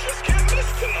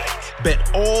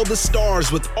 Bet all the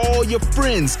stars with all your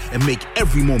friends and make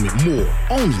every moment more.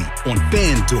 Only on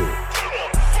FanDuel.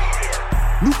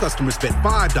 New customers bet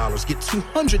 $5, get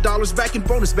 $200 back in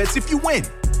bonus bets if you win.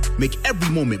 Make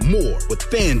every moment more with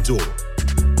FanDuel.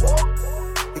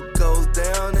 It goes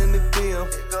down in the DM.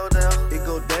 It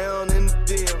go down in the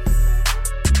DM.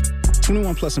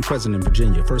 21 plus and present in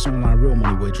Virginia. First online real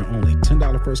money wager only.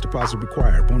 $10 first deposit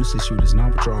required. Bonus issued is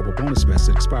non-withdrawable bonus bets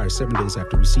that expires 7 days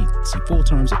after receipt. See full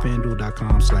terms at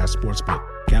FanDuel.com/sportsbook.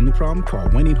 Gambling problem? Call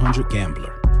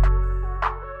 1-800-GAMBLER.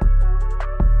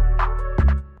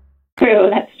 True,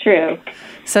 that's true.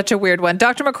 Such a weird one.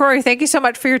 Dr. McCrory, thank you so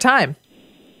much for your time.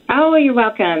 Oh, you're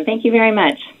welcome. Thank you very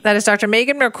much. That is Dr.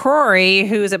 Megan McCrory,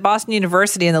 who is at Boston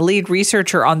University and the lead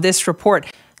researcher on this report.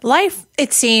 Life,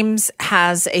 it seems,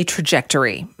 has a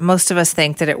trajectory. Most of us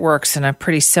think that it works in a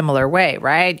pretty similar way,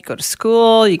 right? You go to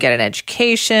school, you get an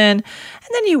education, and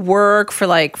then you work for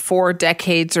like 4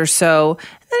 decades or so.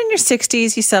 And then in your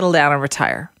 60s, you settle down and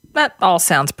retire. That all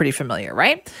sounds pretty familiar,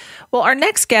 right? Well, our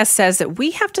next guest says that we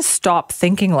have to stop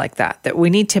thinking like that we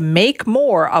need to make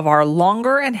more of our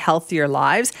longer and healthier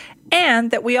lives, and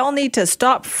that we all need to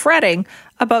stop fretting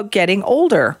about getting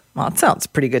older. Well, it sounds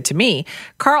pretty good to me.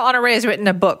 Carl Honoré has written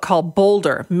a book called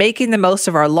Bolder, Making the Most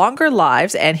of Our Longer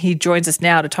Lives, and he joins us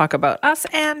now to talk about us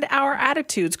and our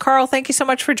attitudes. Carl, thank you so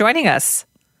much for joining us.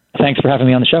 Thanks for having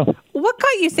me on the show. What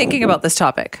got you thinking about this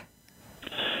topic?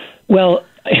 Well,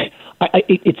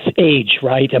 it's age,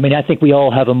 right? I mean, I think we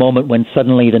all have a moment when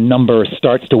suddenly the number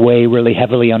starts to weigh really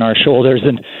heavily on our shoulders.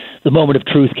 And the moment of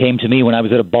truth came to me when I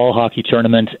was at a ball hockey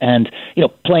tournament and,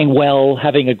 playing well,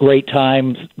 having a great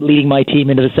time, leading my team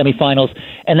into the semifinals.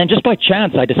 And then just by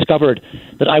chance, I discovered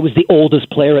that I was the oldest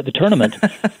player at the tournament.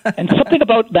 And something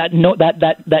about that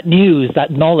news, that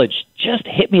knowledge just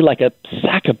hit me like a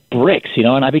sack of bricks,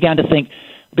 and I began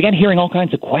hearing all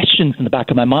kinds of questions in the back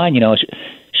of my mind,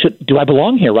 do I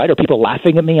belong here, right? Are people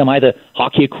laughing at me? Am I the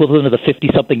hockey equivalent of a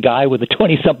 50-something guy with a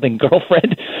 20-something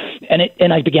girlfriend?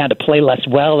 And I began to play less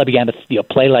well. I began to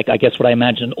play like, I guess, what I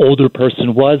imagined an older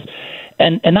person was.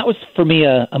 And that was, for me,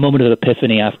 a moment of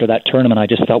epiphany after that tournament. I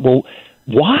just thought, well,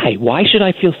 why? Why should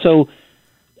I feel so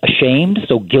ashamed,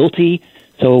 so guilty,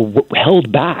 so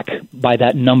held back by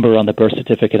that number on the birth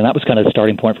certificate? And that was kind of the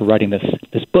starting point for writing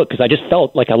this book, because I just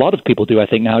felt, like a lot of people do, I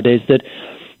think, nowadays, that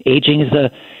aging is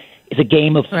a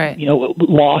game of,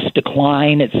 loss,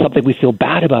 decline. It's something we feel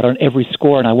bad about on every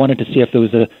score. And I wanted to see if there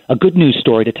was a good news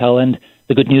story to tell. And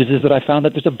the good news is that I found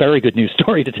that there's a very good news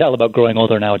story to tell about growing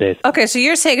older nowadays. Okay, so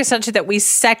you're saying essentially that we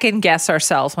second guess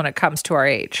ourselves when it comes to our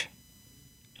age.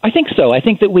 I think so. I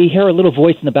think that we hear a little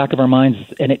voice in the back of our minds,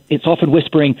 and it's often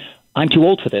whispering, I'm too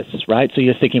old for this, right? So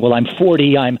you're thinking, well, I'm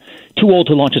 40, I'm too old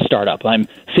to launch a startup. I'm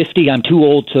 50, I'm too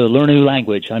old to learn a new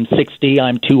language. I'm 60,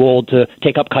 I'm too old to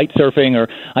take up kite surfing. Or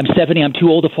I'm 70, I'm too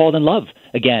old to fall in love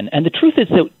again. And the truth is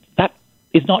that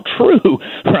is not true,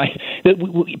 right?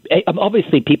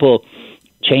 Obviously, people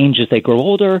change as they grow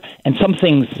older, and some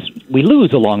things we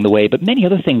lose along the way, but many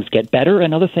other things get better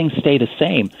and other things stay the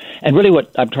same. And really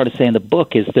what I'm trying to say in the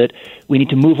book is that we need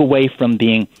to move away from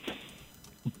being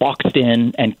boxed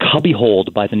in and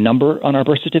cubbyholed by the number on our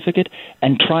birth certificate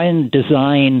and try and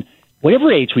design,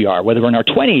 whatever age we are, whether we're in our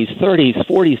 20s, 30s,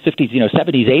 40s, 50s,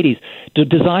 70s, 80s, to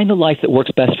design the life that works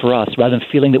best for us rather than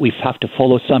feeling that we have to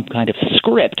follow some kind of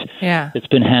script that's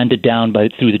been handed down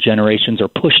through the generations or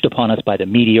pushed upon us by the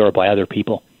media or by other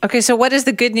people. Okay, so what is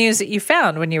the good news that you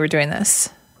found when you were doing this?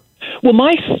 Well,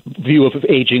 my view of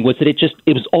aging was that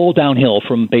it was all downhill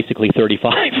from basically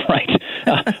 35, right?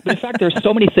 But in fact, there's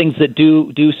so many things that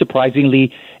do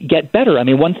surprisingly get better. I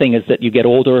mean, one thing is that you get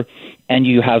older and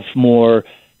you have more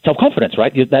self-confidence,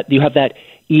 right? You have that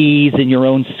ease in your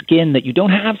own skin that you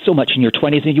don't have so much in your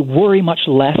 20s, and you worry much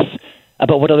less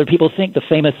about what other people think. The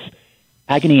famous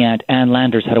agony aunt, Ann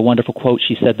Landers, had a wonderful quote.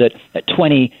 She said that at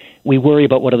 20, we worry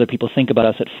about what other people think about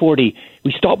us. At 40,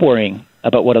 we stop worrying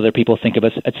about what other people think of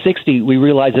us. At 60, we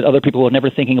realize that other people are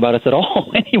never thinking about us at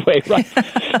all anyway, right?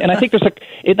 And I think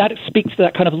that speaks to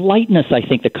that kind of lightness, I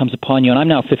think, that comes upon you. And I'm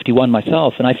now 51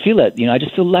 myself, and I feel it. I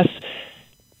just feel less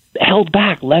held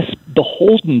back, less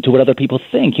beholden to what other people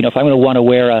think. If I'm going to want to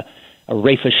wear a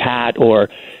raffish hat or,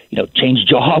 change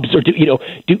jobs or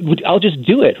I'll just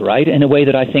do it, right? In a way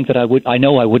that I think that I would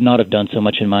not have done so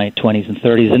much in my 20s and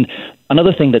 30s. And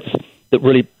another thing that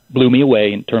really blew me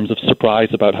away in terms of surprise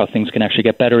about how things can actually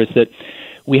get better is that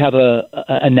we have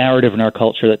a narrative in our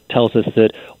culture that tells us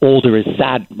that older is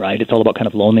sad, right? It's all about kind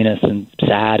of loneliness and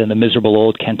sad and the miserable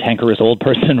old cantankerous old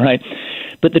person, right?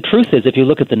 But the truth is, if you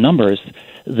look at the numbers,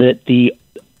 that the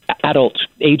adult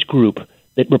age group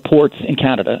that reports in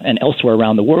Canada and elsewhere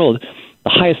around the world the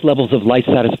highest levels of life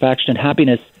satisfaction and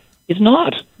happiness is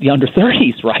not the under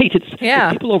 30s, right?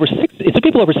 It's people over 60. It's the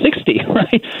people over 60,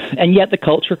 right? And yet the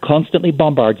culture constantly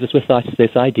bombards us with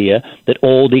this idea that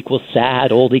old equals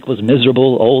sad, old equals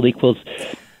miserable, old equals,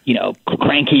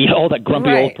 cranky, all that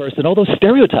grumpy old person, all those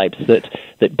stereotypes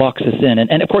that box us in.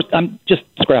 And of course, I'm just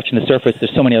scratching the surface.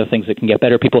 There's so many other things that can get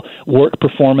better. Work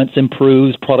performance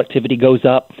improves, productivity goes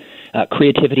up,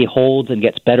 creativity holds and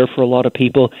gets better for a lot of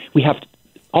people. We have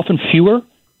often fewer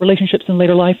relationships in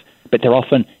later life, but they're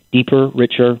often deeper,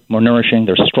 richer, more nourishing,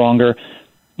 they're stronger.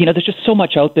 There's just so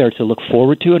much out there to look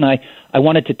forward to, and I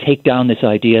wanted to take down this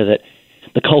idea that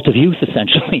the cult of youth,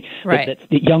 essentially,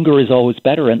 that younger is always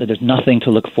better and that there's nothing to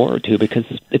look forward to because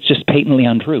it's just patently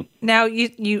untrue. Now,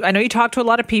 I know you talked to a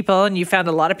lot of people and you found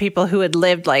a lot of people who had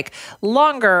lived like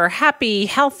longer, happy,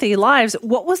 healthy lives.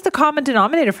 What was the common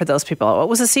denominator for those people? What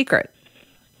was the secret?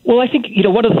 Well, I think,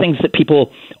 one of the things that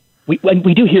people...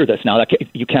 We do hear this now.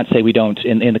 You can't say we don't.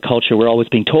 In the culture, we're always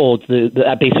being told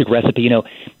that basic recipe,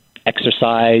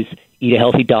 exercise, eat a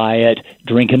healthy diet,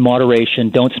 drink in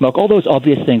moderation, don't smoke, all those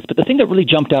obvious things. But the thing that really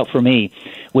jumped out for me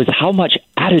was how much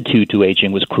attitude to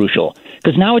aging was crucial.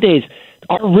 Because nowadays,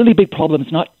 our really big problem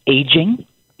is not aging,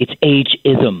 it's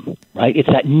ageism, right? It's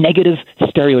that negative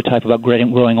stereotype about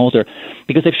growing older.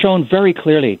 Because they've shown very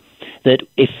clearly that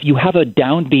if you have a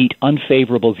downbeat,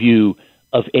 unfavorable view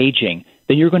of aging,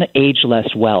 then you're going to age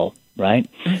less well, right?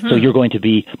 Mm-hmm. So you're going to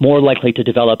be more likely to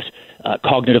develop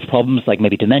cognitive problems like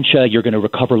maybe dementia. You're going to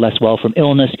recover less well from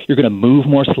illness. You're going to move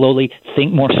more slowly,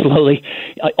 think more slowly.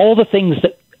 All the things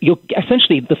that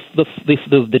essentially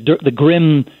the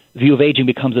grim view of aging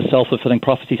becomes a self-fulfilling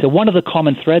prophecy. So one of the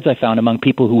common threads I found among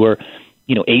people who were,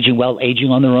 aging well, aging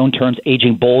on their own terms,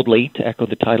 aging boldly, to echo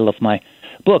the title of my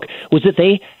book, was that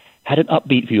they had an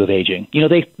upbeat view of aging.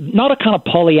 They not a kind of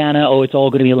Pollyanna, it's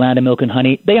all going to be a land of milk and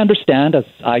honey. They understand, as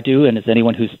I do, and as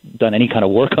anyone who's done any kind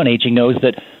of work on aging knows,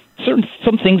 that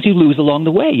some things you lose along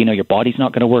the way. Your body's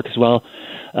not going to work as well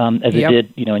as it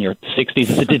did, in your 60s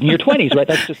as it did in your 20s, right?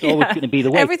 That's just always going to be the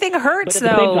way. Everything hurts, but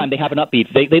at the same time, they have an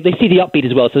upbeat. They see the upbeat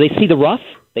as well. So they see the rough,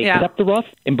 they accept the rough,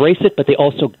 embrace it, but they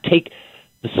also take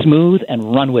the smooth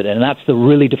and run with it. And that's the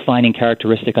really defining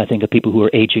characteristic, I think, of people who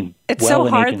are aging It's well so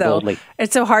hard, aging though. boldly.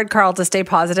 It's so hard, Carl, to stay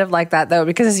positive like that, though,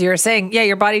 because as you're saying,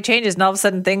 your body changes and all of a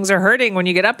sudden things are hurting when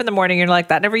you get up in the morning. You're like,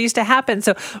 that never used to happen.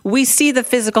 So we see the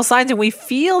physical signs and we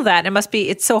feel that.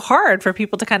 It's so hard for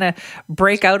people to kind of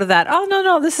break out of that. Oh,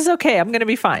 no, this is okay. I'm going to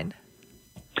be fine.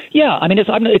 Yeah,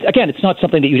 it's not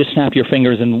something that you just snap your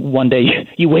fingers and one day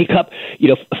you wake up,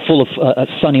 full of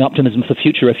sunny optimism for the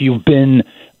future if you've been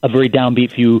a very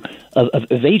downbeat view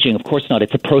of aging. Of course not.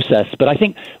 It's a process. But I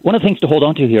think one of the things to hold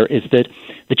on to here is that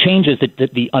the changes,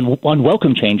 the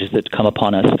unwelcome changes that come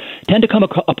upon us tend to come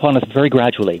upon us very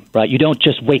gradually, right? You don't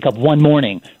just wake up one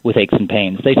morning with aches and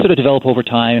pains. They sort of develop over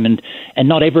time, and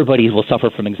not everybody will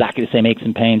suffer from exactly the same aches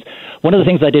and pains. One of the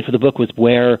things I did for the book was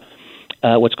wear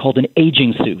what's called an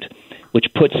aging suit, which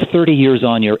puts 30 years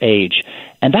on your age.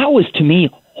 And that was, to me,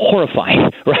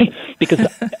 horrifying, right? Because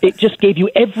it just gave you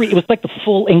it was like the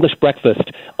full English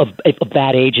breakfast of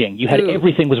bad aging. You had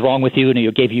everything was wrong with you, and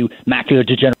it gave you macular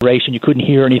degeneration. You couldn't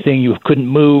hear anything. You couldn't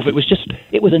move. It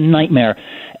was a nightmare.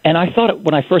 And I thought,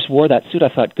 when I first wore that suit, I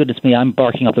thought, goodness me, I'm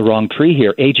barking up the wrong tree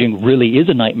here. Aging really is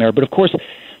a nightmare. But of course,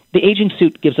 the aging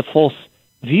suit gives a false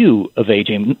view of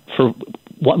aging, for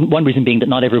one reason being that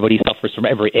not everybody suffers from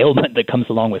every ailment that comes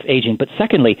along with aging. But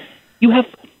secondly, you have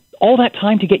all that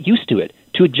time to get used to it,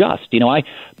 to adjust.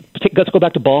 Let's go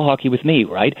back to ball hockey with me,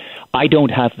 right? I don't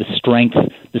have the strength,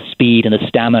 the speed, and the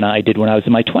stamina I did when I was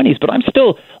in my 20s, but I'm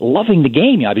still loving the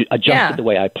game. I've adjusted the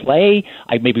way I play.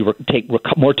 I maybe take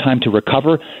more time to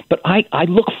recover, but I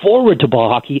look forward to ball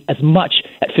hockey as much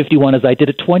at 51 as I did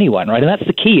at 21, right? And that's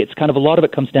the key. It's kind of a lot of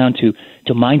it comes down to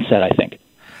mindset, I think.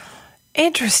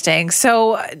 Interesting.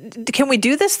 So can we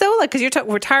do this, though? Because you're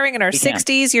retiring in our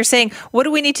 60s. You're saying, what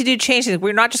do we need to do to change things?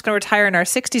 We're not just going to retire in our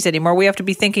 60s anymore. We have to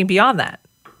be thinking beyond that.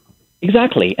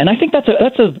 Exactly. And I think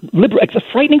it's a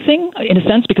frightening thing in a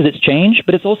sense because it's change,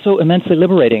 but it's also immensely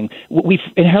liberating. We've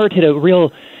inherited a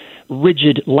real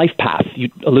rigid life path. You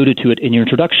alluded to it in your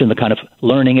introduction, the kind of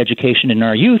learning education in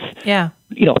our youth. Yeah.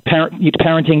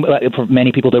 Parenting for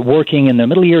many people, they're working in their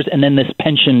middle years, and then this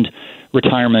pensioned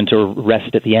retirement or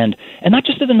rest at the end. And that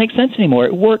just doesn't make sense anymore.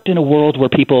 It worked in a world where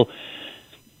people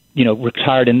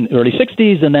retired in the early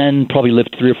 60s and then probably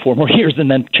lived 3 or 4 more years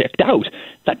and then checked out.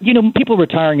 That, people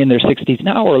retiring in their 60s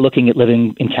now are looking at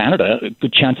living in Canada, a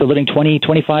good chance of living 20,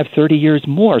 25, 30 years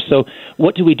more. So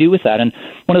what do we do with that? And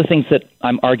one of the things that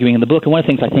I'm arguing in the book, and one of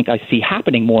the things I think I see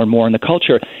happening more and more in the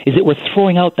culture, is that we're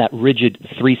throwing out that rigid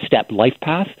 3-step life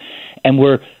path, and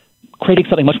we're creating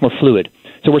something much more fluid.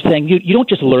 So we're saying you don't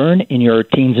just learn in your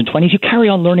teens and 20s, you carry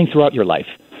on learning throughout your life.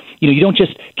 You don't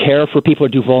just care for people or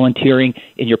do volunteering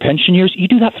in your pension years. You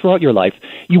do that throughout your life.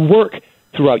 You work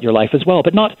throughout your life as well,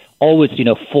 but not always,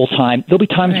 full-time. There'll be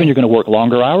times when you're going to work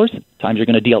longer hours, times you're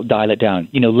going to dial it down.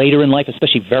 Later in life,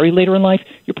 especially very later in life,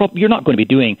 you're not going to be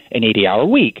doing an 80-hour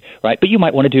week, right? But you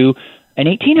might want to do an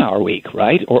 18-hour week,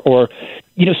 right? Or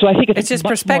so I think it's just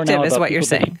perspective is what you're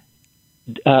saying.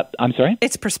 I'm sorry?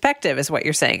 It's perspective is what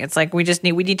you're saying. It's like we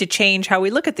need to change how we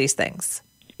look at these things.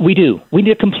 We do. We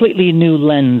need a completely new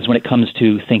lens when it comes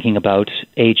to thinking about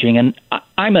aging. And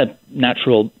I'm a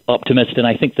natural optimist, and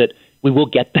I think that we will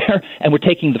get there, and we're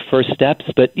taking the first steps.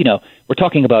 But, we're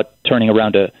talking about turning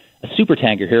around a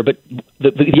supertanker here. But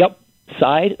the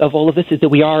upside of all of this is that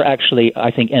we are actually,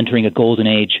 I think, entering a golden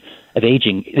age of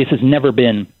aging. There has never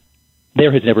been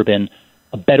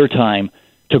a better time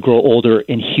to grow older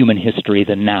in human history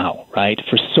than now, right?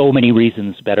 For so many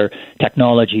reasons, better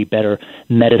technology, better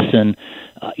medicine.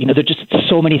 There are just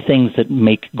so many things that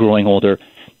make growing older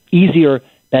easier,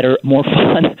 better, more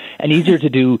fun, and easier to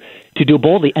do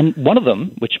boldly. And one of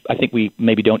them, which I think we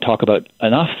maybe don't talk about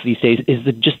enough these days, is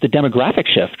just the demographic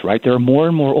shift, right? There are more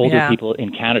and more older people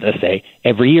in Canada, say,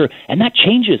 every year, and that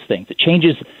changes things. It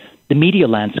changes the media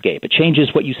landscape. It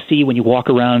changes what you see when you walk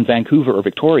around Vancouver or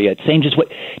Victoria. It changes what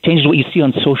you see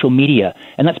on social media.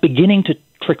 And that's beginning to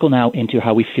trickle now into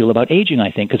how we feel about aging,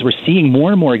 I think, because we're seeing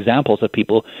more and more examples of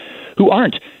people who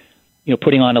aren't,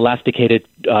 putting on elasticated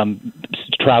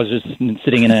trousers and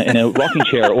sitting in a rocking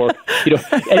chair, or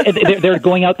they're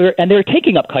going out there and they're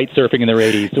taking up kite surfing in their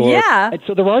 80s. And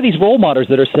so there are these role models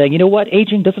that are saying,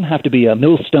 aging doesn't have to be a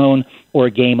millstone or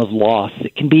a game of loss.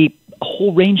 It can be a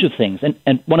whole range of things.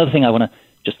 And one other thing I want to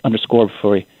just underscore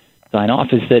before we sign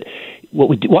off is that what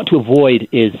we want to avoid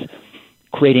is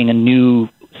creating a new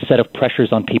set of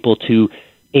pressures on people to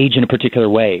age in a particular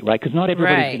way, right? Because not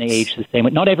everybody's going to age the same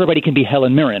way. Not everybody can be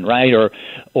Helen Mirren, right? Or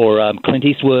Clint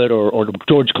Eastwood, or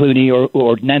George Clooney,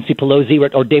 or Nancy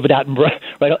Pelosi, or David Attenborough,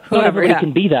 right? Not everybody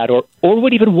can be that, or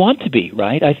would even want to be,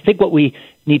 right? I think what we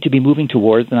need to be moving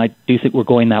towards, and I do think we're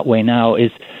going that way now,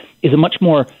 is a much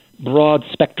more broad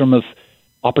spectrum of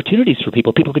opportunities for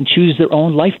people. People can choose their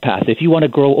own life path. If you want to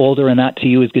grow older, and that to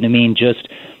you is going to mean just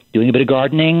doing a bit of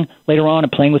gardening later on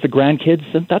and playing with the grandkids,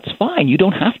 then that's fine. You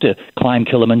don't have to climb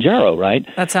Kilimanjaro, right?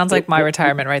 That sounds like my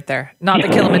retirement right there. Not the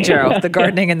Kilimanjaro, the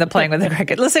gardening and the playing with the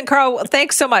grandkids. Listen, Carl,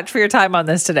 thanks so much for your time on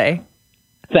this today.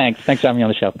 Thanks for having me on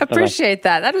the show. Appreciate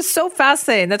that. That is so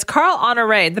fascinating. That's Carl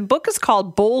Honoré. The book is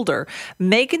called Bolder,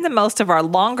 Making the Most of Our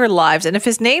Longer Lives. And if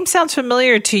his name sounds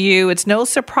familiar to you, it's no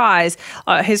surprise.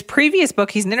 His previous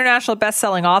book, he's an international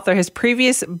best-selling author. His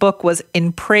previous book was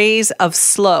In Praise of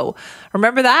Slow.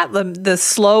 Remember that? The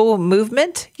slow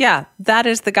movement? Yeah, that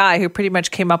is the guy who pretty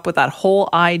much came up with that whole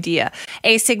idea.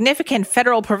 A significant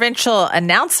federal provincial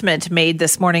announcement made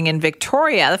this morning in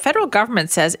Victoria. The federal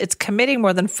government says it's committing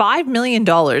more than $5 million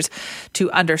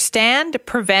to understand,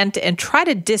 prevent, and try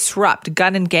to disrupt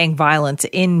gun and gang violence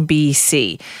in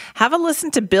BC. Have a listen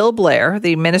to Bill Blair,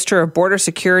 the Minister of Border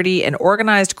Security and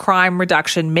Organized Crime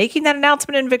Reduction, making that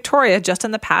announcement in Victoria just in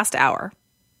the past hour.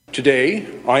 Today,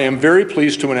 I am very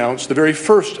pleased to announce the very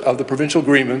first of the provincial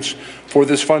agreements for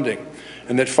this funding,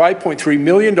 and that $5.3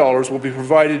 million will be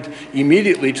provided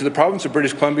immediately to the province of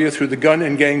British Columbia through the Gun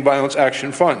and Gang Violence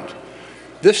Action Fund.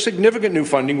 This significant new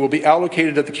funding will be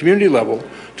allocated at the community level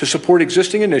to support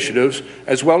existing initiatives,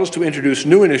 as well as to introduce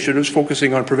new initiatives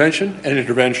focusing on prevention and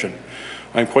intervention.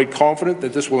 I am quite confident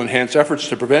that this will enhance efforts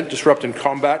to prevent, disrupt, and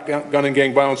combat gun and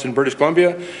gang violence in British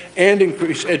Columbia and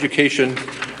increase education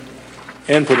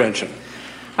and prevention.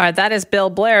 All right, that is Bill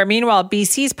Blair. Meanwhile,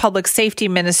 BC's Public Safety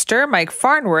Minister, Mike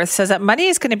Farnworth, says that money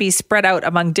is going to be spread out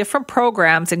among different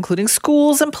programs, including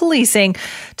schools and policing,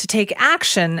 to take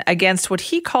action against what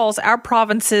he calls our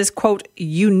province's, quote,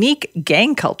 unique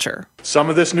gang culture. Some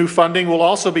of this new funding will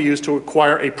also be used to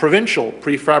acquire a provincial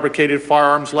prefabricated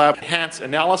firearms lab, enhance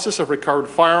analysis of recovered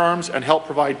firearms, and help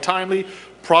provide timely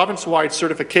province-wide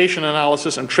certification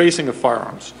analysis and tracing of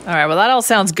firearms. All right, well, that all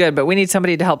sounds good, but we need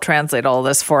somebody to help translate all of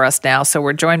this for us now. So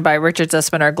we're joined by Richard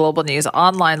Zussman, our Global News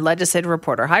online legislative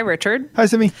reporter. Hi, Richard. Hi,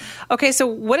 Simi. Okay, so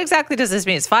what exactly does this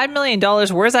mean? It's $5 million.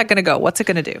 Where's that going to go? What's it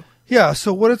going to do? Yeah,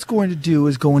 so what it's going to do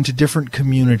is go into different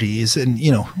communities. And,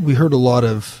 we heard a lot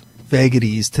of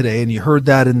vagaries today, and you heard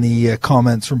that in the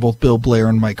comments from both Bill Blair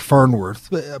and Mike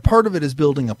Farnworth. Part of it is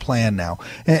building a plan now.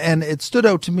 And it stood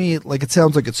out to me, like it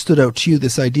sounds like it stood out to you,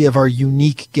 this idea of our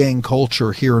unique gang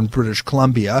culture here in British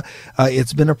Columbia.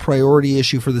 It's been a priority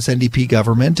issue for this NDP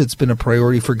government. It's been a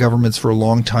priority for governments for a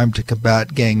long time to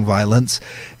combat gang violence.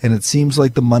 And it seems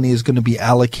like the money is going to be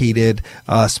allocated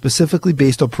specifically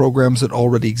based on programs that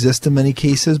already exist in many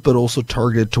cases, but also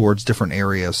targeted towards different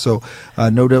areas. So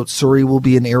no doubt Surrey will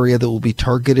be an area that will be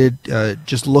targeted.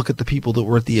 Just look at the people that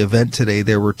were at the event today.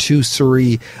 There were 2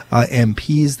 Surrey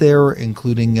MPs there,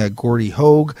 including Gordy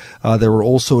Hogue. There were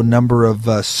also a number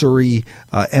of Surrey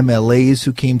MLAs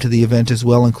who came to the event as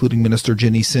well, including Minister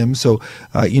Ginny Sims. So,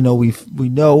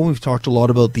 we've talked a lot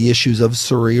about the issues of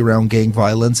Surrey around gang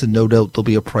violence, and no doubt there'll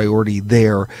be a priority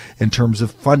there in terms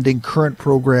of funding current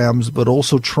programs, but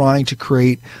also trying to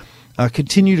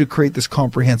continue to create this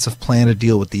comprehensive plan to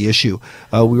deal with the issue.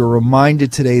 We were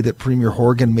reminded today that Premier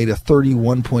Horgan made a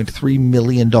 $31.3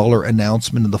 million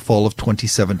announcement in the fall of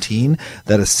 2017.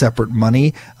 That is separate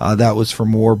money. That was for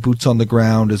more boots on the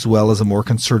ground as well as a more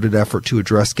concerted effort to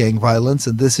address gang violence.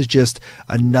 And this is just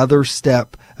another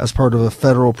step as part of a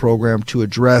federal program to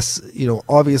address,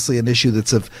 obviously an issue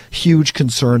that's of huge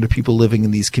concern to people living in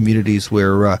these communities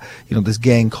where, this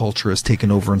gang culture has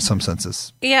taken over in some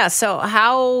senses. Yeah. So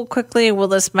how quickly will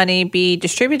this money be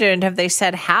distributed? And have they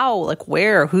said how, like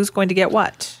where, who's going to get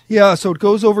what? Yeah, so it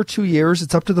goes over 2 years.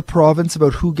 It's up to the province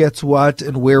about who gets what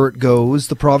and where it goes.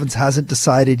 The province hasn't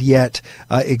decided yet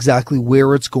exactly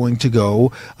where it's going to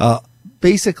go.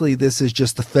 Basically, this is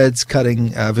just the feds cutting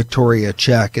Victoria a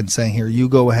check and saying, here, you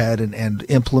go ahead and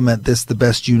implement this the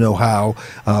best you know how,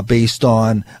 based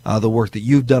on the work that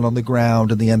you've done on the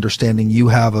ground and the understanding you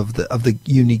have of the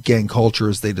unique gang culture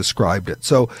as they described it.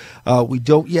 So we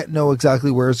don't yet know exactly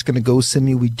where it's going to go,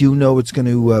 Simi. We do know it's going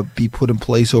to be put in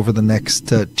place over the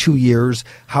next 2 years.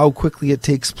 How quickly it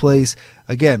takes place,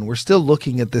 again, we're still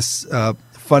looking at this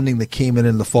funding that came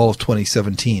in the fall of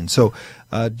 2017. So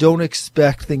don't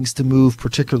expect things to move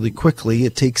particularly quickly.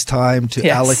 It takes time to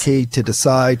allocate, to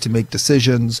decide, to make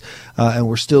decisions, and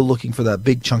we're still looking for that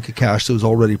big chunk of cash that was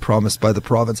already promised by the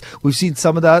province. We've seen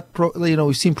some of that.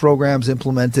 We've seen programs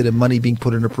implemented and money being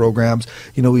put into programs.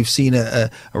 We've seen a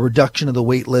reduction of the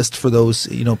wait list for those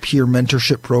peer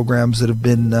mentorship programs that have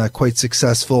been quite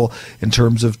successful in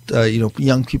terms of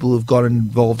young people who've gotten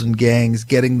involved in gangs,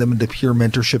 getting them into peer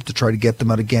mentorship to try to get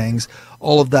them out of gangs.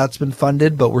 All of that's been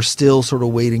funded, but we're still sort of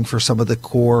waiting for some of the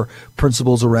core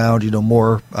principles around,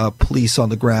 more police on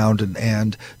the ground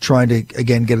and trying to,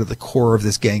 again, get at the core of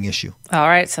this gang issue. All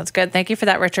right. Sounds good. Thank you for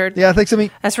that, Richard. Yeah, thanks, Amy.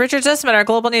 That's Richard Zussman, our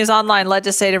Global News Online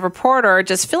legislative reporter,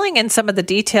 just filling in some of the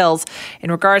details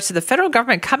in regards to the federal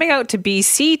government coming out to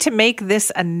BC to make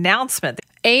this announcement.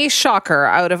 A shocker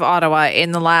out of Ottawa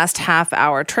in the last half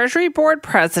hour. Treasury Board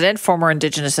President, former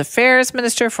Indigenous Affairs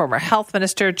Minister, former Health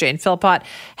Minister Jane Philpott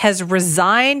has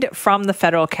resigned from the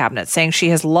federal cabinet, saying she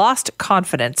has lost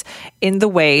confidence in the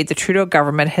way the Trudeau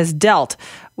government has dealt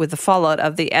with the fallout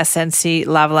of the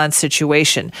SNC-Lavalin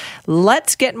situation.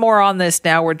 Let's get more on this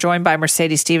now. We're joined by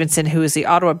Mercedes Stephenson, who is the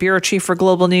Ottawa Bureau Chief for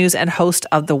Global News and host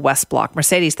of the West Block.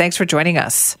 Mercedes, thanks for joining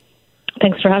us.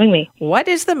 Thanks for having me. What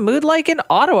is the mood like in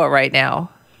Ottawa right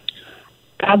now?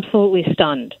 Absolutely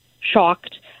stunned,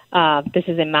 shocked. This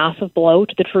is a massive blow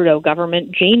to the Trudeau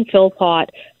government. Jane Philpott,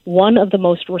 one of the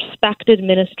most respected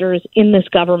ministers in this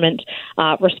government,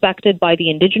 respected by the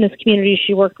Indigenous community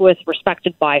she worked with,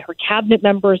 respected by her cabinet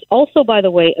members, also, by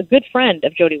the way, a good friend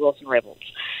of Jody Wilson-Raybould.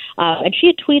 And she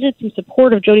had tweeted some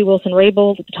support of Jody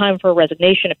Wilson-Raybould at the time of her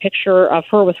resignation, a picture of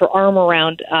her with her arm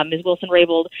around Ms.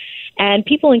 Wilson-Raybould. And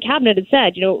people in cabinet had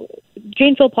said,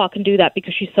 Jane Philpott can do that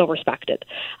because she's so respected,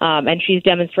 and she's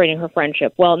demonstrating her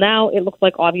friendship. Well, now it looks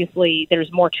like obviously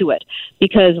there's more to it,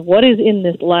 because what is in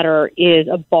this letter is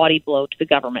a body blow to the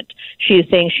government. She is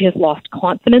saying she has lost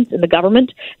confidence in the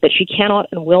government, that she cannot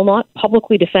and will not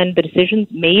publicly defend the decisions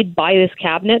made by this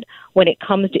cabinet when it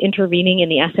comes to intervening in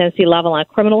the SNC-Lavalin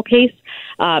criminal case.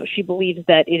 She believes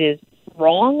that it is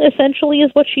wrong, essentially,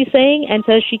 is what she's saying, and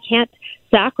says she can't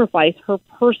sacrifice her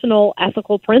personal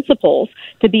ethical principles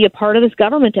to be a part of this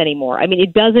government anymore. I mean,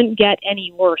 it doesn't get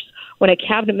any worse when a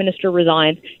cabinet minister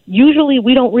resigns. Usually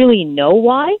we don't really know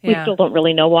why. Yeah. We still don't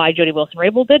really know why Jody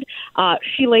Wilson-Raybould did.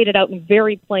 She laid it out in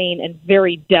very plain and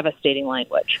very devastating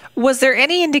language. Was there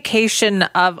any indication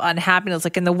of unhappiness?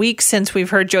 Like in the week since we've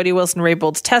heard Jody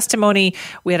Wilson-Raybould's testimony,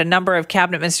 we had a number of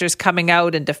cabinet ministers coming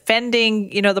out and defending,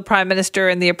 the Prime Minister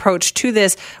and the approach to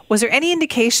this. Was there any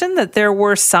indication that there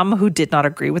were some who did not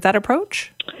agree with that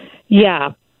approach?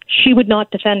 Yeah. She would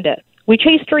not defend it. We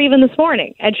chased her even this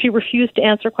morning, and she refused to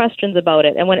answer questions about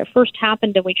it. And when it first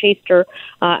happened and we chased her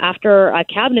after a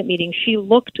cabinet meeting, she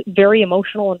looked very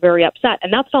emotional and very upset,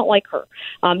 and that's not like her.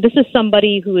 This is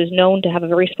somebody who is known to have a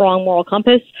very strong moral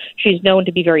compass. She's known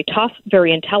to be very tough,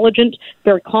 very intelligent,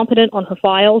 very competent on her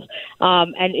files,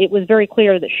 and it was very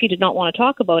clear that she did not want to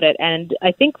talk about it. And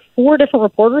I think 3 or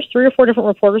 4 different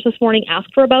reporters this morning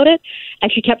asked her about it,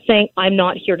 and she kept saying, I'm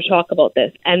not here to talk about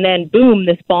this. And then, boom,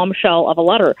 this bombshell of a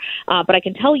letter. But I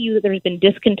can tell you that there's been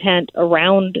discontent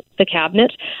around the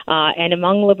cabinet and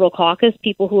among the Liberal caucus,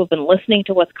 people who have been listening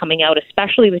to what's coming out,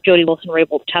 especially with Jody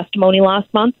Wilson-Raybould's testimony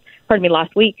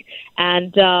last week.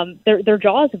 And their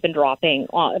jaws have been dropping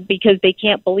because they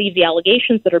can't believe the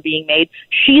allegations that are being made.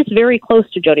 She's very close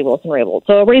to Jody Wilson-Raybould.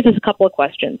 So it raises a couple of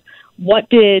questions. What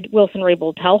did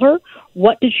Wilson-Raybould tell her?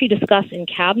 What did she discuss in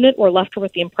cabinet or left her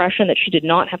with the impression that she did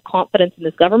not have confidence in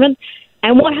this government?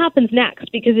 And what happens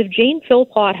next? Because if Jane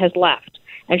Philpott has left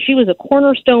and she was a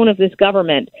cornerstone of this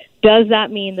government, does that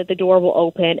mean that the door will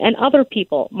open and other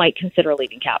people might consider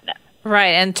leaving cabinet?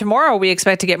 Right. And tomorrow we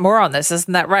expect to get more on this.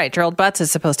 Isn't that right? Gerald Butts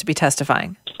is supposed to be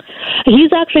testifying.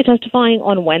 He's actually testifying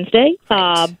on Wednesday,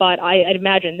 but I'd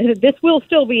imagine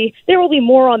there will be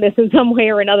more on this in some way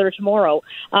or another tomorrow.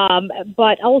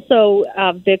 But also,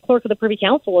 the clerk of the Privy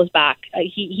Council is back.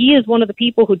 He is one of the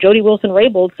people who Jody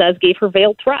Wilson-Raybould says gave her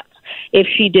veiled threats if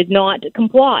she did not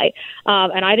comply.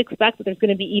 And I'd expect that there's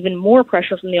going to be even more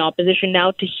pressure from the opposition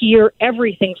now to hear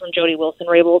everything from Jody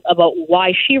Wilson-Raybould about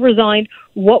why she resigned,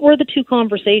 what were the 2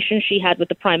 conversations she had with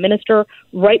the Prime Minister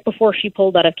right before she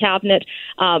pulled out of cabinet.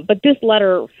 But this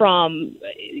letter from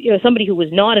somebody who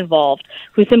was not involved,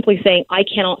 who's simply saying, I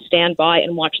cannot stand by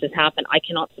and watch this happen. I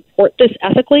cannot support this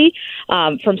ethically,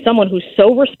 from someone who's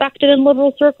so respected in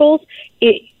Liberal circles,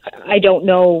 I don't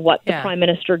know what the Prime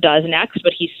Minister does next,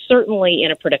 but he's certainly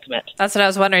in a predicament. That's what I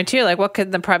was wondering too. Like, what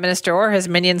could the Prime Minister or his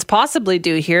minions possibly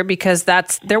do here? Because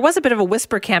there was a bit of a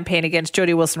whisper campaign against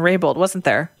Jody Wilson-Raybould, wasn't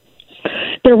there?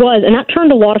 There was, and that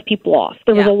turned a lot of people off.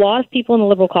 There was a lot of people in the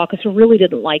Liberal caucus who really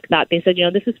didn't like that. They said,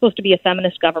 this is supposed to be a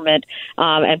feminist government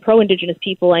and pro-Indigenous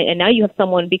people, and now you have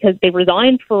someone, because they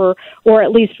resigned for, or at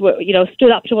least,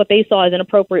 stood up to what they saw as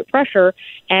inappropriate pressure,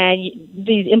 and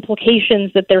these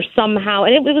implications that there's somehow,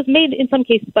 and it was made in some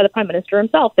cases by the Prime Minister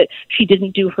himself, that she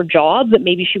didn't do her job, that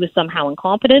maybe she was somehow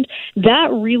incompetent. That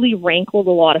really rankled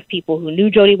a lot of people who knew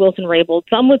Jody Wilson-Raybould.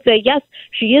 Some would say, yes,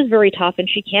 she is very tough and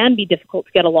she can be difficult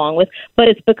to get along with,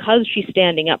 but it's because she's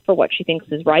standing up for what she thinks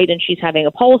is right and she's having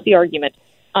a policy argument.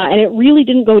 And it really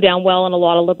didn't go down well in a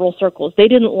lot of Liberal circles. They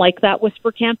didn't like that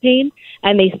whisper campaign,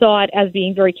 and they saw it as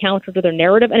being very counter to their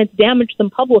narrative, and it's damaged them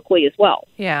publicly as well.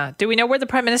 Yeah. Do we know where the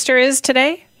Prime Minister is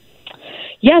today?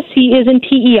 Yes, he is in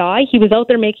PEI. He was out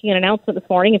there making an announcement this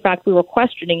morning. In fact, we were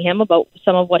questioning him about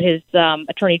some of what his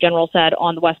Attorney General said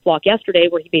on the West Block yesterday,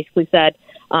 where he basically said,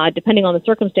 depending on the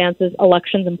circumstances,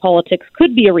 elections and politics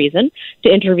could be a reason to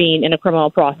intervene in a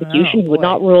criminal prosecution. He would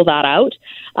not rule that out.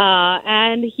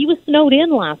 And he was snowed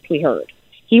in last we heard.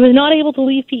 He was not able to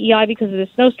leave PEI because of the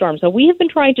snowstorm. So we have been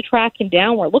trying to track him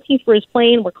down. We're looking for his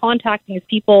plane. We're contacting his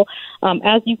people.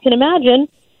 As you can imagine,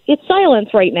 it's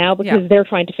silence right now because they're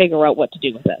trying to figure out what to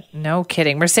do with this. No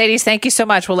kidding. Mercedes, thank you so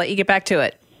much. We'll let you get back to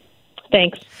it.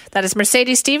 Thanks. That is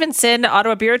Mercedes Stephenson,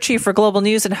 Ottawa Bureau Chief for Global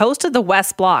News and host of the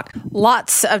West Block.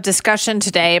 Lots of discussion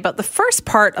today about the first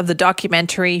part of the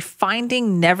documentary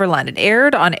Finding Neverland. It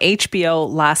aired on HBO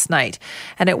last night.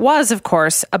 And it was, of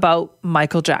course, about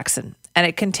Michael Jackson. And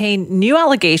it contained new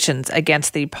allegations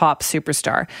against the pop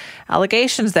superstar.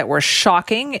 Allegations that were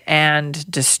shocking and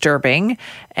disturbing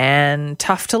and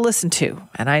tough to listen to.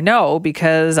 And I know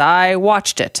because I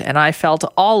watched it and I felt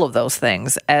all of those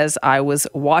things as I was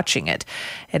watching it.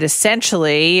 It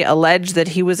essentially alleged that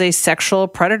he was a sexual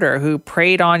predator who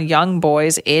preyed on young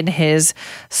boys in his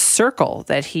circle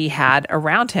that he had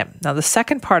around him. Now, the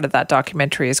second part of that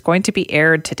documentary is going to be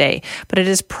aired today, but it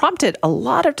has prompted a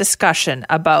lot of discussion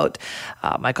about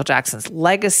Michael Jackson's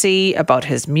legacy, about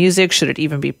his music. Should it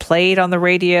even be played on the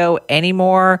radio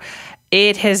anymore?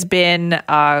 It has been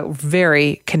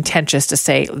very contentious, to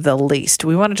say the least.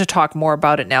 We wanted to talk more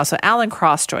about it now. So Alan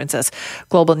Cross joins us,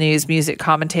 Global News music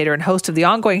commentator and host of the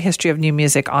ongoing history of new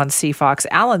music on CFOX.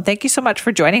 Alan, thank you so much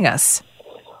for joining us.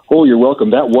 Oh, you're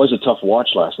welcome. That was a tough watch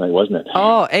last night, wasn't it?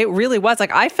 Oh, it really was.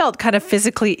 Like, I felt kind of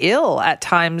physically ill at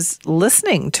times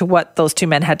listening to what those two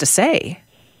men had to say.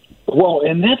 Well,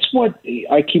 and that's what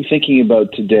I keep thinking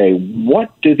about today. What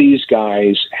do these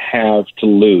guys have to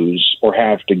lose or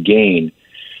have to gain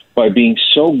by being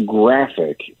so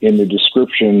graphic in the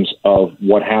descriptions of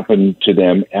what happened to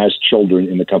them as children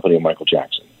in the company of Michael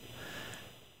Jackson?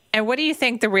 And what do you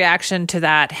think the reaction to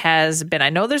that has been? I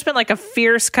know there's been like a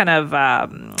fierce kind of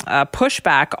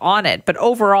pushback on it, but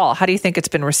overall, how do you think it's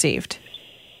been received?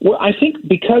 Well, I think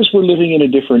because we're living in a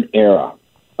different era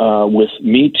with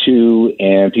Me Too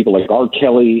and people like R.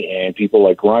 Kelly and people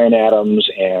like Ryan Adams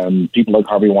and people like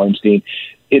Harvey Weinstein,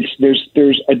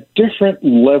 there's a different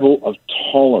level of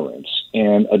tolerance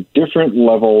and a different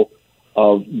level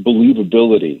of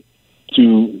believability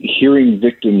to hearing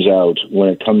victims out when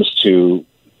it comes to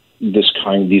these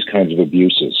kinds of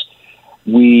abuses.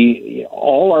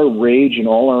 All our rage and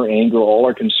all our anger, all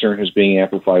our concern is being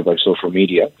amplified by social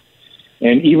media.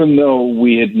 And even though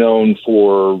we had known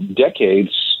for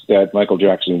decades that Michael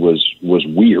Jackson was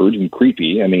weird and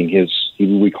creepy, I mean,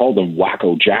 we called him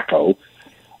Wacko Jacko,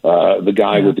 the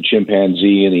guy with the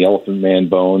chimpanzee and the elephant man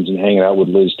bones and hanging out with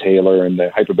Liz Taylor and the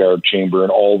hyperbaric chamber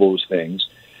and all those things.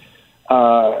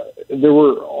 There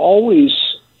were always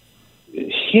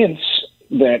hints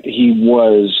that he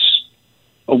was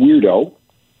a weirdo.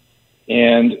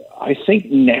 And I think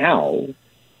now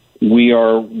we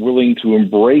are willing to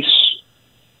embrace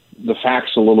the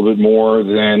facts a little bit more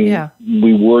than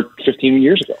we were 15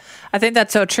 years ago. I think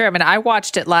that's so true. I mean, I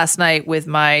watched it last night with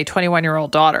my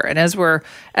 21-year-old daughter, and as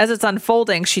it's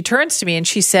unfolding, she turns to me and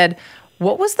she said,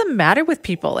 "What was the matter with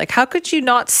people? Like, how could you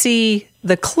not see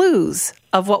the clues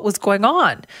of what was going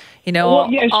on?" You know,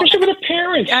 well, yeah, especially with the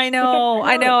parents. I know.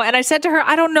 And I said to her,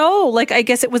 I don't know. Like, I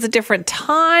guess it was a different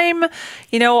time,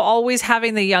 you know, always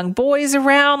having the young boys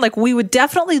around. Like, we would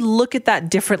definitely look at that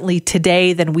differently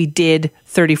today than we did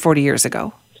 30, 40 years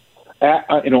ago.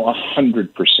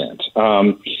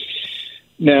 100%.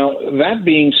 Now, that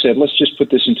being said, let's just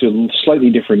put this into a slightly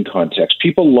different context.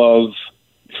 People love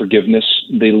forgiveness.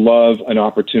 They love an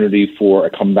opportunity for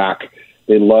a comeback.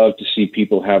 They love to see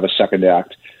people have a second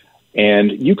act.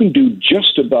 And you can do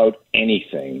just about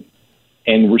anything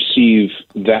and receive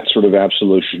that sort of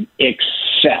absolution,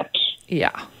 except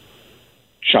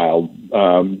child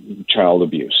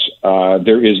abuse.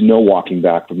 There is no walking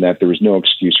back from that. There is no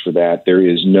excuse for that. There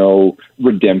is no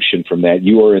redemption from that.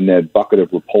 You are in that bucket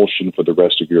of repulsion for the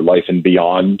rest of your life and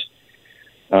beyond.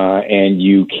 And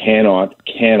you cannot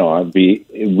be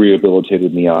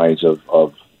rehabilitated in the eyes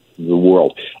of the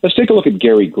world. Let's take a look at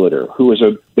Gary Glitter, who was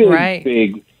a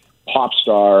big pop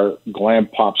star, glam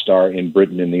pop star in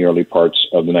Britain in the early parts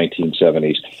of the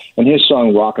 1970s. And his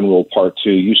song Rock and Roll Part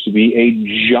 2 used to be a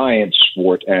giant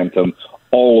sport anthem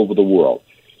all over the world.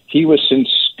 He was since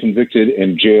convicted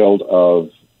and jailed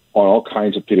on all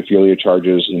kinds of pedophilia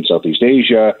charges in Southeast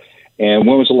Asia. And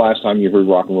when was the last time you heard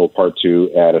Rock and Roll Part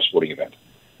 2 at a sporting event?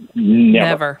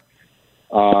 Never.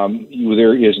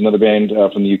 There is another band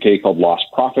from the UK called Lost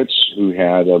Prophets, who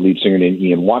had a lead singer named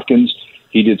Ian Watkins.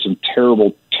 He did some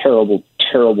terrible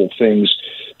things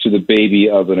to the baby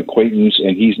of an acquaintance,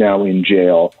 and he's now in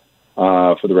jail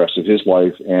for the rest of his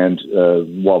life. And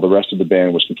while the rest of the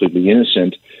band was completely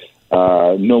innocent,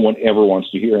 no one ever wants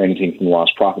to hear anything from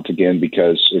Lost Prophets again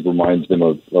because it reminds them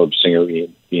of singer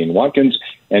Ian Watkins,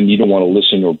 and you don't want to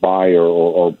listen or buy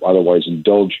or otherwise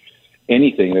indulge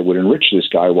anything that would enrich this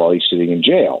guy while he's sitting in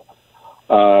jail.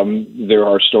 There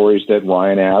are stories that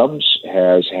Ryan Adams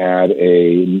has had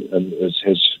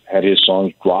his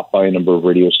songs dropped by a number of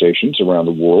radio stations around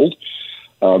the world.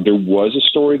 There was a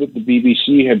story that the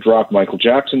BBC had dropped Michael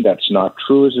Jackson. That's not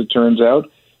true, as it turns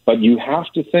out. But you have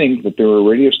to think that there are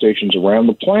radio stations around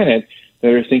the planet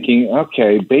that are thinking,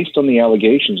 okay, based on the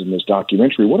allegations in this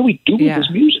documentary, what do we do with this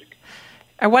music?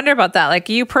 I wonder about that. Like,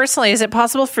 you personally, is it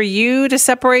possible for you to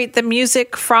separate the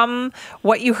music from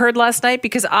what you heard last night?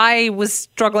 Because I was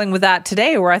struggling with that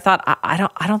today, where I thought I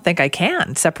don't think I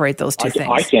can separate those two things.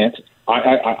 I can't.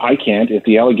 I can't. If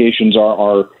the allegations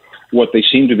are what they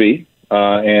seem to be,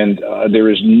 and there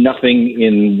is nothing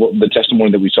in the testimony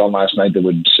that we saw last night that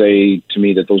would say to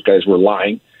me that those guys were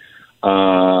lying.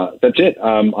 That's it.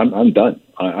 I'm done.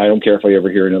 I don't care if I ever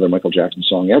hear another Michael Jackson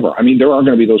song ever. I mean, there are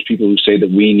going to be those people who say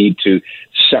that we need to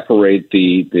separate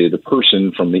the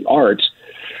person from the art.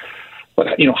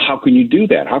 But, you know, how can you do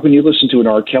that? How can you listen to an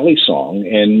R. Kelly song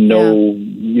and know,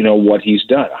 you know, what he's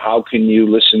done? How can you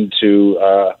listen to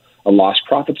a Lost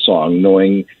Prophet song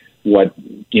knowing what,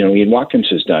 you know, Ian Watkins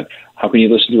has done? How can you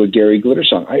listen to a Gary Glitter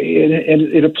song?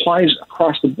 It applies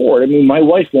across the board. I mean, my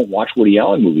wife won't watch Woody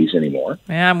Allen movies anymore.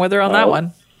 Yeah, I'm with her on that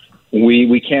one.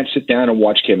 We can't sit down and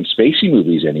watch Kevin Spacey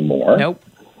movies anymore. Nope.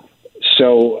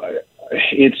 So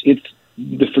it's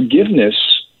the forgiveness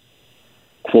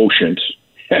quotient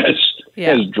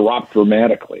has dropped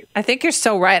dramatically. I think you're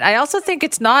so right. I also think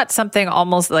it's not something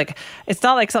it's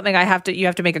not like something you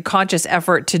have to make a conscious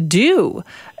effort to do.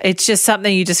 It's just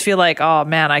something you just feel like, oh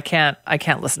man, I can't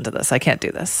listen to this. I can't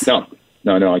do this. No.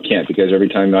 I can't, because every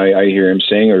time I hear him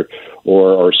sing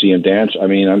or see him dance, I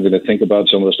mean, I'm going to think about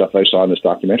some of the stuff I saw in this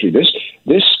documentary.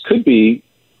 This could be,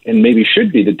 and maybe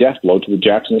should be, the death blow to the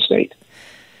Jackson estate.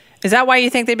 Is that why you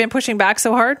think they've been pushing back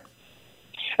so hard?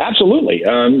 Absolutely.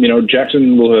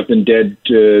 Jackson will have been dead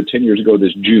 10 years ago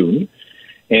this June.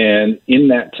 And in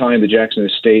that time, the Jackson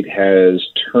estate has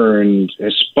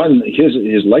spun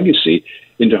his legacy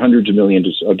into hundreds of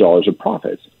millions of dollars of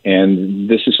profit. And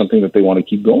this is something that they want to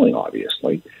keep going,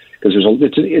 obviously, because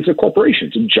it's a corporation.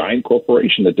 It's a giant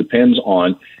corporation that depends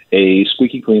on a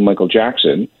squeaky clean Michael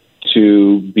Jackson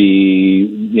to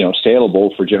be,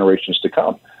 saleable for generations to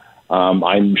come.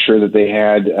 I'm sure that they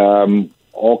had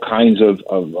all kinds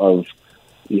of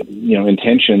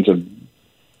intentions of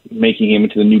making him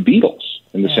into the new Beatles,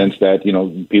 in the sense that,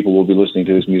 people will be listening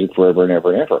to his music forever and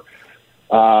ever and ever.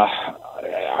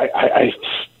 I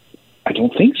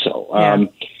don't think so. Yeah.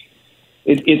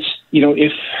 It's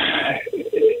if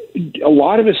a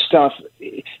lot of his stuff,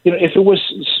 if it was,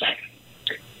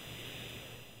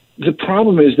 the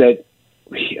problem is that,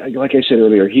 like I said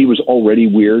earlier, he was already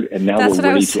weird, and now that's we're what I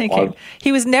ready was thinking.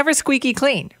 He was never squeaky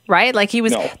clean, right? Like he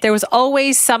was. No. There was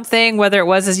always something, whether it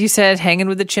was, as you said, hanging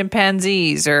with the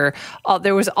chimpanzees, or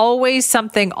there was always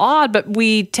something odd. But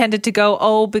we tended to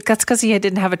go, but that's because he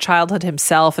didn't have a childhood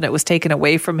himself, and it was taken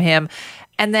away from him.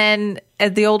 And then,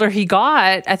 as the older he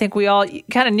got, I think we all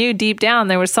kind of knew deep down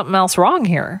there was something else wrong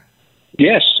here.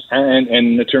 Yes,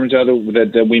 and it turns out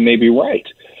that we may be right.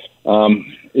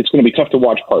 It's going to be tough to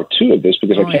watch part 2 of this,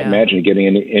 because I can't imagine it getting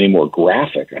any more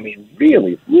graphic. I mean,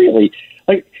 really, really,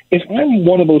 like, if I'm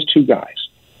one of those two guys,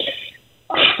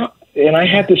 and I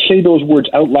had to say those words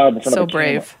out loud in front of a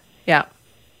brave. Camera,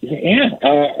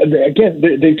 again,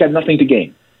 they've got nothing to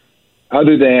gain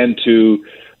other than to,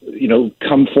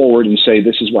 come forward and say,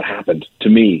 this is what happened to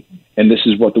me, and this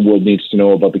is what the world needs to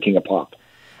know about the King of Pop.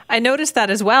 I noticed that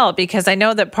as well, because I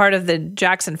know that part of the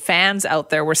Jackson fans out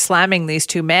there were slamming these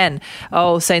two men,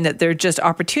 saying that they're just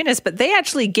opportunists, but they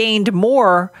actually gained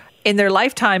more in their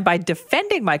lifetime by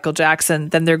defending Michael Jackson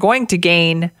than they're going to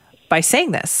gain by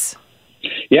saying this.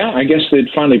 Yeah, I guess they'd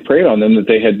finally preyed on them that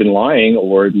they had been lying,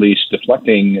 or at least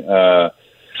deflecting, all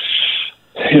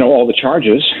the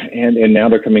charges, and now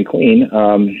they're coming clean.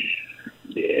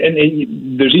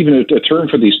 And there's even a term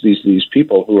for these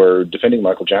people who are defending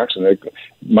Michael Jackson,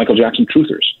 Michael Jackson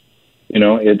truthers.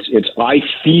 It's I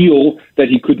feel that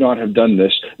he could not have done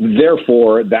this,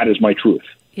 therefore that is my truth.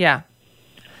 Yeah.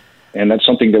 And that's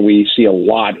something that we see a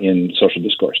lot in social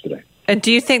discourse today. And do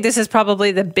you think this is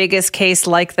probably the biggest case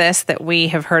like this that we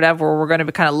have heard of, where we're going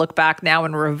to kind of look back now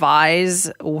and revise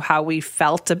how we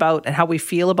felt about and how we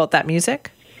feel about that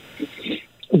music?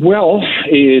 Well,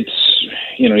 it's,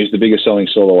 he's the biggest selling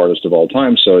solo artist of all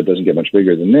time, so it doesn't get much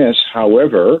bigger than this.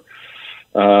 However,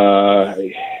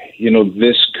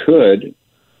 this could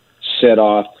set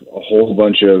off a whole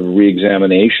bunch of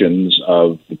reexaminations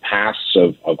of the pasts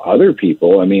of other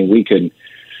people. One of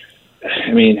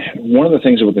the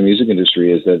things about the music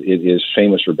industry is that it is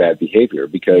famous for bad behavior,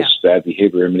 because bad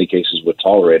behavior in many cases was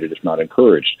tolerated, if not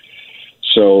encouraged.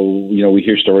 So, we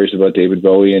hear stories about David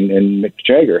Bowie and Mick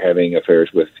Jagger having affairs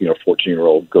with,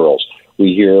 14-year-old girls.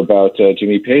 We hear about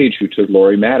Jimmy Page, who took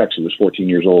Laurie Maddox, who was 14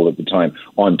 years old at the time,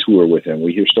 on tour with him.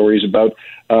 We hear stories about,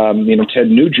 Ted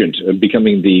Nugent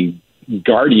becoming the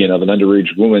guardian of an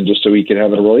underage woman just so he could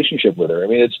have a relationship with her.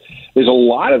 There's a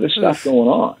lot of this stuff going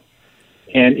on,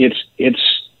 and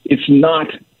it's not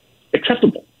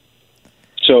acceptable.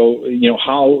 So,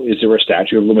 how is there a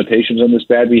statute of limitations on this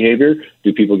bad behavior?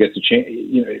 Do people get to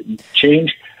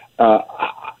change?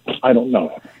 I don't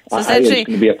know. So essentially, it's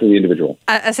going to be up to the individual.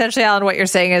 Essentially, Alan, what you're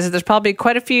saying is that there's probably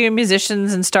quite a few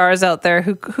musicians and stars out there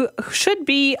who should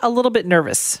be a little bit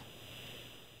nervous.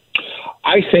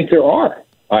 I think there are.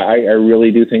 I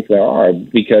really do think there are,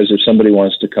 because if somebody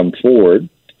wants to come forward,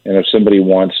 and if somebody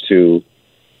wants to,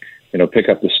 pick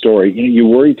up the story, you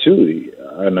worry too.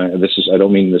 And I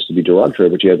don't mean this to be derogatory,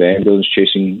 but you have ambulance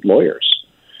chasing lawyers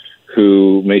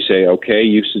who may say, okay,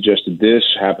 you suggested this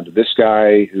happened to this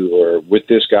guy or with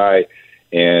this guy,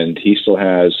 and he still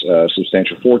has a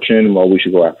substantial fortune. Well, we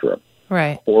should go after him.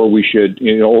 Right. Or we should,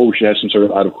 have some sort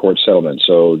of out-of-court settlement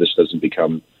so this doesn't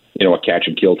become, a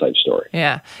catch-and-kill type story.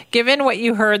 Yeah. Given what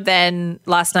you heard then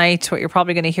last night, what you're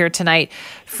probably going to hear tonight,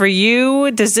 for you,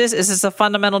 is this a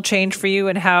fundamental change for you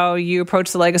in how you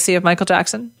approach the legacy of Michael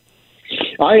Jackson?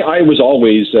 I was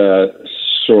always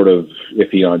sort of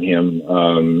iffy on him.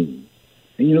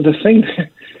 The thing,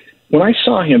 when I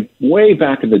saw him way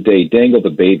back in the day dangle the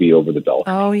baby over the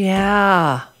balcony. Oh,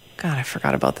 yeah. God, I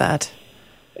forgot about that.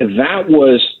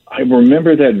 I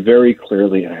remember that very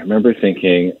clearly, and I remember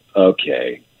thinking,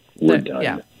 okay, we're done.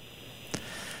 Yeah.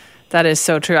 That is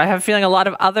so true. I have a feeling a lot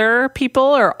of other people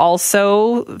are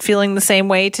also feeling the same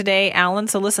way today, Alan.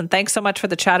 So listen, thanks so much for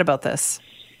the chat about this.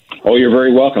 Oh, you're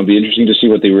very welcome. It'll be interesting to see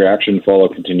what the reaction follow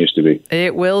continues to be.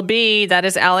 It will be. That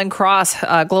is Alan Cross,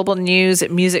 Global News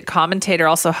music commentator,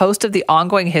 also host of the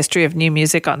Ongoing History of New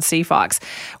Music on CFOX.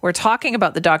 We're talking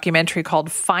about the documentary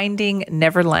called Finding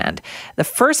Neverland. The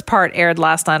first part aired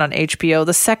last night on HBO.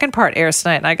 The second part airs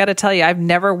tonight. And I got to tell you, I've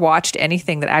never watched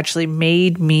anything that actually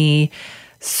made me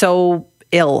so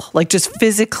ill, like just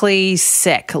physically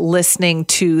sick, listening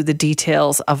to the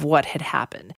details of what had happened.